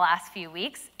in the last few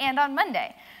weeks and on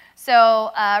Monday.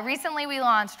 So recently we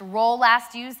launched Role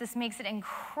Last Used. This makes it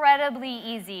incredibly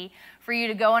easy for you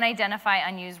to go and identify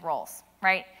unused roles,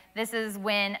 right? This is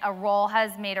when a role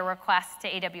has made a request to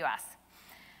AWS.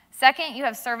 Second, you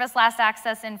have service last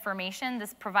access information.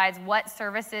 This provides what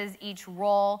services each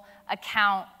role,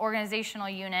 account, organizational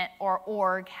unit, or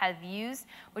org have used,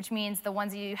 which means the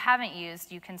ones that you haven't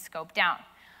used, you can scope down.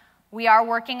 We are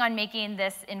working on making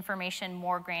this information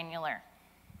more granular.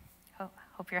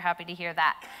 Hope you're happy to hear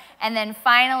that. And then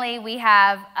finally, we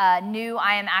have a new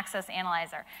IAM Access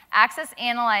Analyzer. Access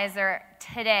Analyzer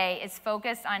today is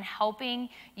focused on helping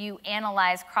you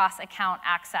analyze cross-account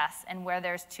access and where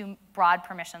there's too broad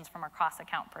permissions from a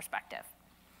cross-account perspective.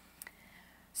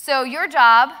 So your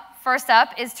job, first up,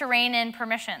 is to rein in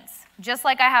permissions. Just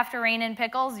like I have to rein in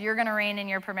Pickles, you're going to rein in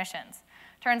your permissions.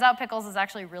 Turns out Pickles is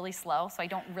actually really slow, so I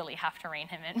don't really have to rein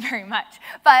him in very much.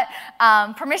 But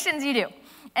permissions you do.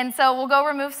 And so we'll go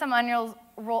remove some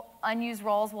unused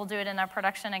roles. We'll do it in a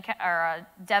production or a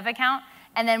dev account,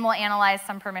 and then we'll analyze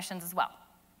some permissions as well.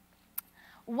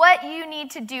 What you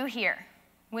need to do here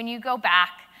when you go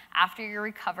back after you're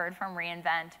recovered from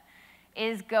reInvent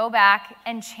is go back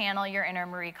and channel your inner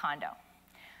Marie Kondo.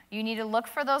 You need to look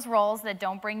for those roles that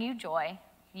don't bring you joy.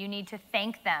 You need to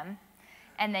thank them,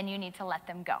 and then you need to let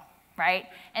them go, right?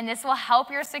 And this will help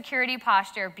your security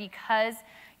posture because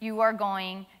you are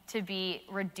going to be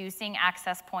reducing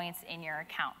access points in your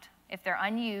account. If they're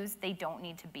unused, they don't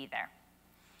need to be there.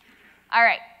 All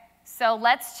right, so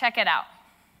let's check it out.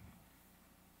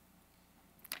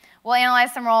 We'll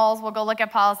analyze some roles, we'll go look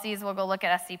at policies, we'll go look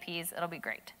at SCPs, it'll be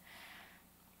great.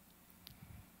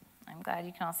 I'm glad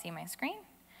you can all see my screen.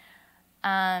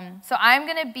 So I'm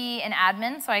gonna be an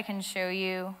admin so I can show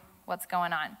you what's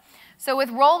going on. So with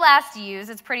Role Last Used,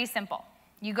 it's pretty simple.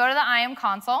 You go to the IAM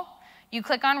console, you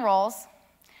click on roles,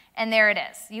 And there it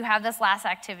is. You have this last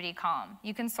activity column.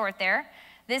 You can sort there.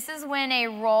 This is when a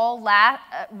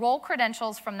role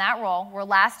credentials from that role were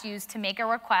last used to make a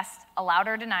request, allowed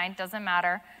or denied, doesn't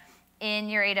matter, in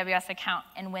your AWS account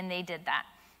and when they did that.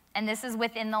 And this is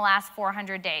within the last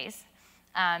 400 days.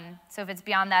 So if it's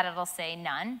beyond that, it'll say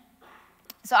none.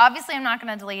 So obviously, I'm not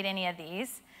going to delete any of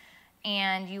these.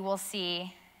 And you will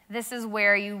see this is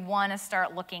where you want to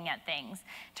start looking at things.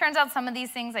 Turns out some of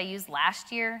these things I used last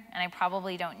year, and I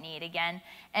probably don't need again.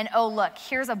 And oh, look,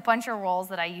 here's a bunch of roles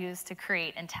that I used to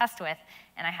create and test with,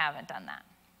 and I haven't done that.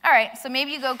 All right, so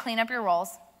maybe you go clean up your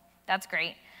roles. That's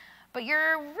great. But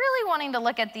you're really wanting to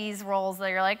look at these roles that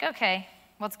you're like, okay,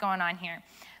 what's going on here?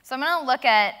 So I'm going to look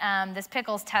at this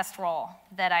pickles test role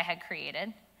that I had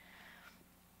created.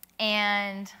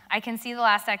 And I can see the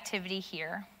last activity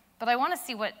here, but I want to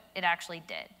see what it actually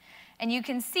did. And you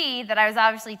can see that I was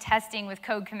obviously testing with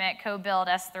code commit, code build,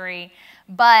 S3,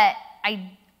 but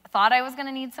I thought I was going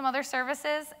to need some other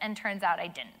services, and turns out I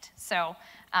didn't. So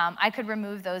I could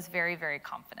remove those very, very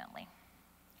confidently.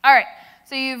 All right,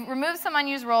 so you've removed some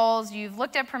unused roles. You've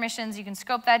looked at permissions. You can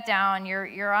scope that down.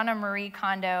 You're on a Marie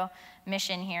Kondo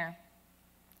mission here.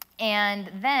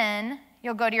 And then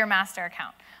you'll go to your master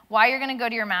account. Why you're going to go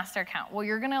to your master account? Well,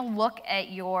 you're going to look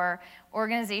at your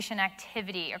organization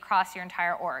activity across your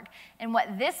entire org. And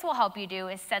what this will help you do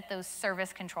is set those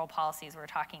service control policies we're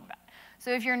talking about.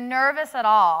 So if you're nervous at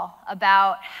all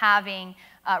about having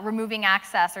removing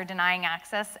access or denying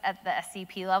access at the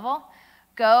SCP level,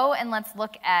 go and let's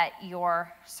look at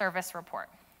your service report.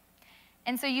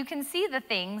 And so you can see the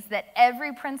things that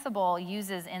every principal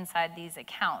uses inside these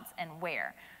accounts and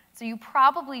where. So you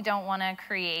probably don't want to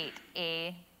create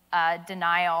a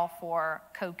denial for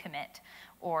code commit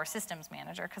or systems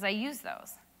manager, because I use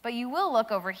those. But you will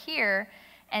look over here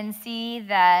and see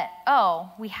that,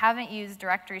 oh, we haven't used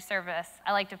directory service.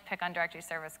 I like to pick on directory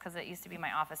service because it used to be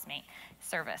my office mate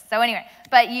service. So anyway,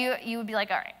 but you would be like,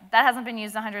 all right, that hasn't been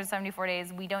used in 174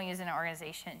 days. We don't use it in an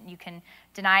organization. You can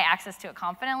deny access to it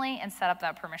confidently and set up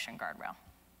that permission guardrail.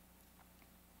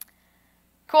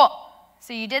 Cool.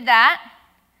 So you did that.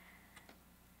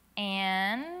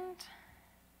 And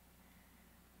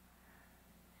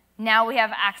now we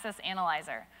have Access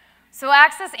Analyzer. So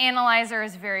Access Analyzer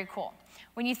is very cool.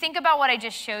 When you think about what I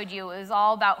just showed you, it was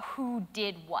all about who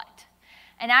did what.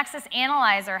 And Access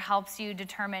Analyzer helps you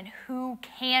determine who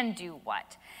can do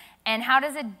what. And how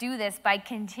does it do this? By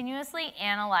continuously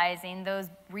analyzing those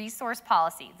resource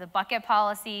policies, the bucket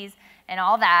policies and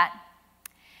all that.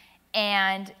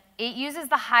 And it uses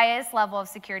the highest level of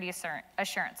security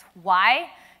assurance.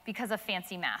 Why? Because of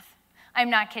fancy math. I'm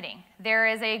not kidding. There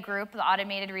is a group, the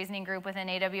automated reasoning group within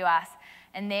AWS,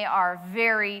 and they are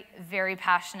very, very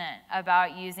passionate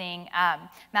about using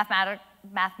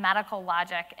mathematical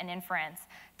logic and inference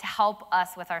to help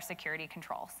us with our security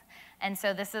controls. And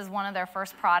so this is one of their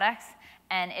first products,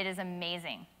 and it is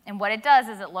amazing. And what it does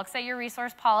is it looks at your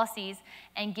resource policies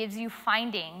and gives you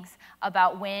findings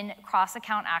about when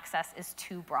cross-account access is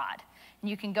too broad. And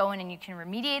you can go in and you can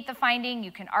remediate the finding,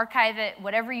 you can archive it,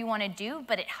 whatever you want to do,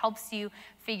 but it helps you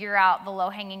figure out the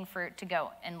low-hanging fruit to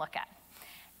go and look at.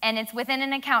 And it's within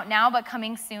an account now, but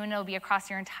coming soon, it'll be across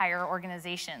your entire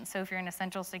organization. So if you're an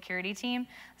essential security team,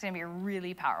 it's going to be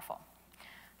really powerful.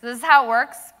 So this is how it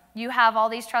works. You have all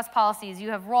these trust policies.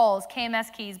 You have roles,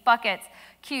 KMS keys, buckets,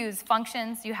 queues,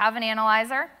 functions. You have an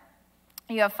analyzer.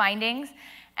 You have findings.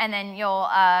 And then you'll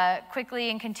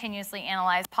quickly and continuously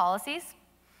analyze policies.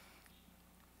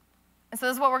 So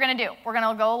this is what we're going to do. We're going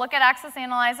to go look at Access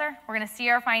Analyzer. We're going to see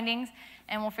our findings,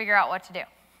 and we'll figure out what to do.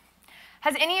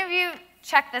 Has any of you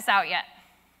checked this out yet?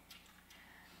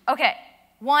 OK,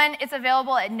 1, it's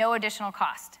available at no additional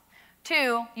cost.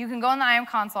 2, you can go in the IAM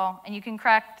console, and you can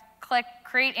click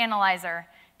Create Analyzer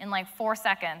in like 4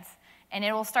 seconds, and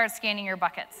it will start scanning your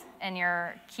buckets and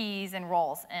your keys and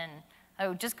roles,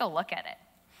 and just go look at it.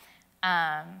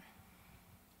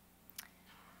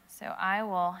 So I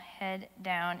will head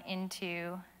down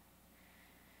into,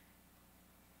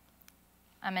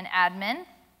 I'm an admin.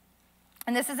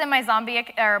 And this is in my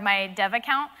my dev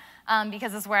account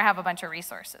because this is where I have a bunch of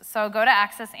resources. So I'll go to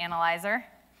Access Analyzer.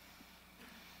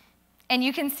 And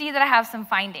you can see that I have some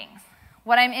findings.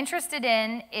 What I'm interested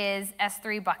in is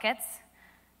S3 buckets.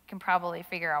 You can probably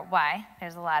figure out why.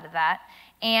 There's a lot of that.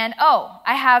 And oh,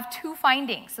 I have 2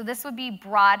 findings. So this would be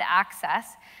broad access.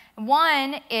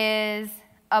 One is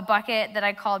a bucket that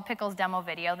I called Pickles Demo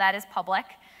Video. That is public.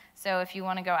 So if you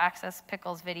want to go access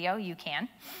Pickles Video, you can.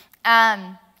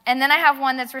 And then I have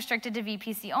one that's restricted to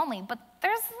VPC only. But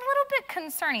there's a little bit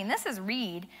concerning. This is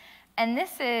read, and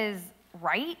this is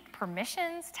write,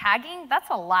 permissions, tagging. That's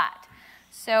a lot.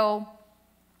 So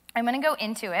I'm going to go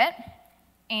into it,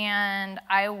 and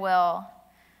I will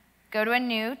go to a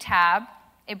new tab.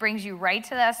 It brings you right to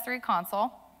the S3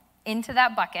 console, into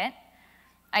that bucket.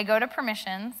 I go to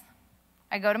permissions.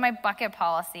 I go to my bucket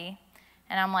policy,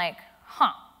 and I'm like,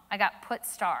 I got put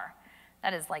star.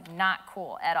 That is like not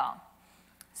cool at all.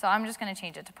 So I'm just going to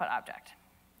change it to put object.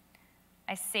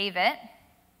 I save it.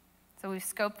 So we've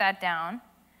scoped that down.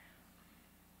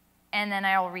 And then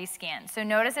I'll rescan. So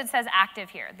notice it says active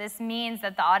here. This means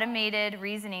that the automated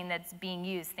reasoning that's being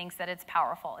used thinks that it's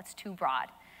powerful. It's too broad.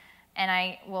 And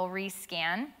I will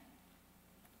rescan.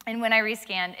 And when I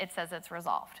rescan, it says it's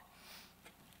resolved.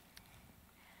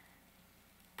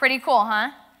 Pretty cool, huh?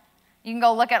 You can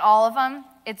go look at all of them.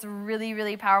 It's really,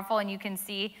 really powerful, and you can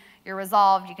see you're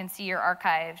resolved. You can see you're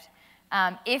archived.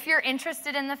 If you're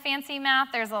interested in the fancy math,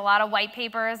 there's a lot of white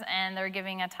papers, and they're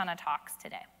giving a ton of talks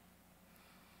today.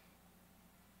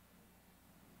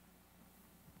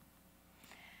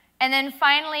 And then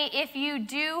finally, if you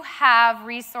do have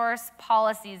resource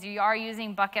policies, you are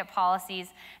using bucket policies,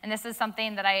 and this is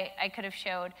something that I could have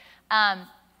showed.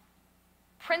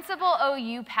 Principal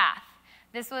OU path.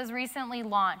 This was recently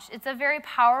launched. It's a very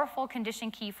powerful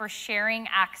condition key for sharing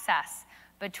access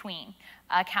between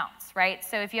accounts, right?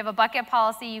 So if you have a bucket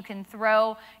policy, you can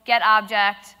throw get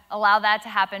object, allow that to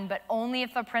happen, but only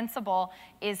if the principal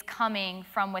is coming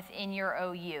from within your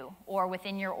OU or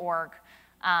within your org.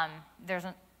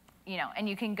 And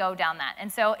you can go down that.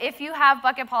 And so if you have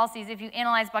bucket policies, if you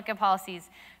analyze bucket policies,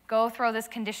 go throw this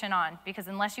condition on, because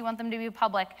unless you want them to be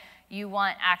public, you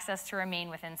want access to remain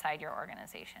within inside your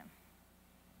organization.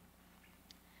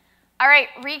 All right,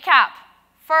 recap.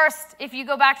 First, if you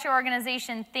go back to your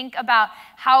organization, think about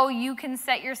how you can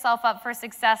set yourself up for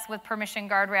success with permission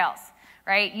guardrails,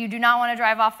 right? You do not want to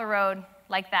drive off the road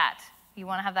like that. You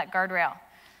want to have that guardrail.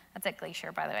 That's at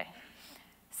Glacier, by the way.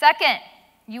 Second,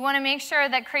 you want to make sure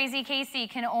that Crazy Casey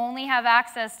can only have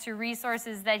access to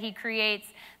resources that he creates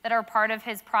that are part of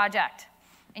his project.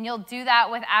 And you'll do that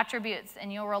with attributes,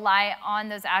 and you'll rely on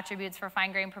those attributes for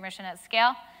fine-grained permission at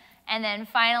scale. And then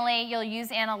finally, you'll use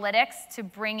analytics to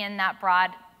bring in that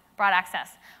broad access.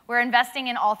 We're investing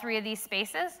in all three of these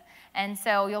spaces, and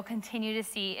so you'll continue to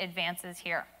see advances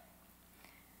here.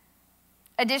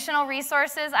 Additional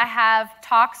resources, I have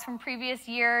talks from previous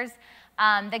years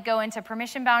that go into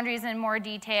permission boundaries in more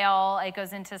detail. It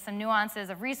goes into some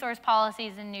nuances of resource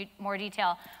policies in more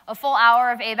detail. A full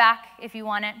hour of ABAC if you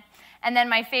want it. And then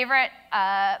my favorite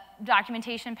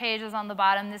documentation page is on the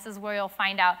bottom. This is where you'll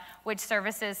find out which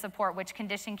services support which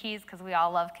condition keys, because we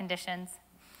all love conditions.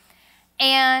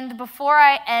 And before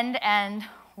I end,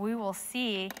 we will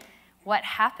see what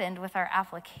happened with our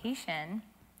application,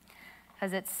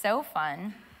 because it's so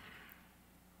fun.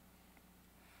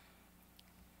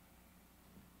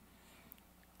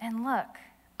 And look,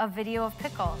 a video of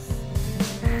pickles.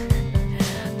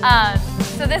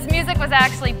 So this music was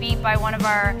actually beat by one of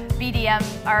our BDM,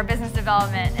 our business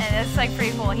development, and it's like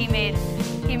pretty cool. He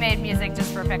made music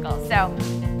just for Pickles. So,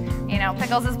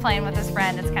 Pickles is playing with his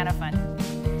friend. It's kind of fun.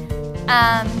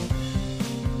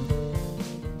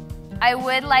 I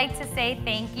would like to say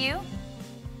thank you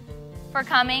for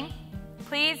coming.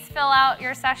 Please fill out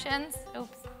your sessions.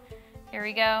 Oops, here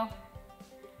we go.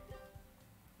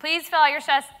 Please fill out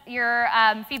your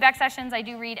feedback sessions. I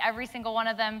do read every single one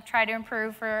of them, try to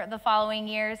improve for the following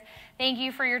years. Thank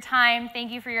you for your time. Thank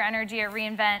you for your energy at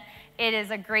reInvent. It is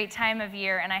a great time of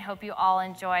year, and I hope you all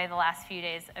enjoy the last few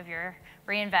days of your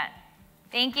reInvent.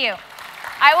 Thank you.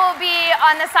 I will be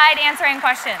on the side answering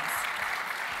questions.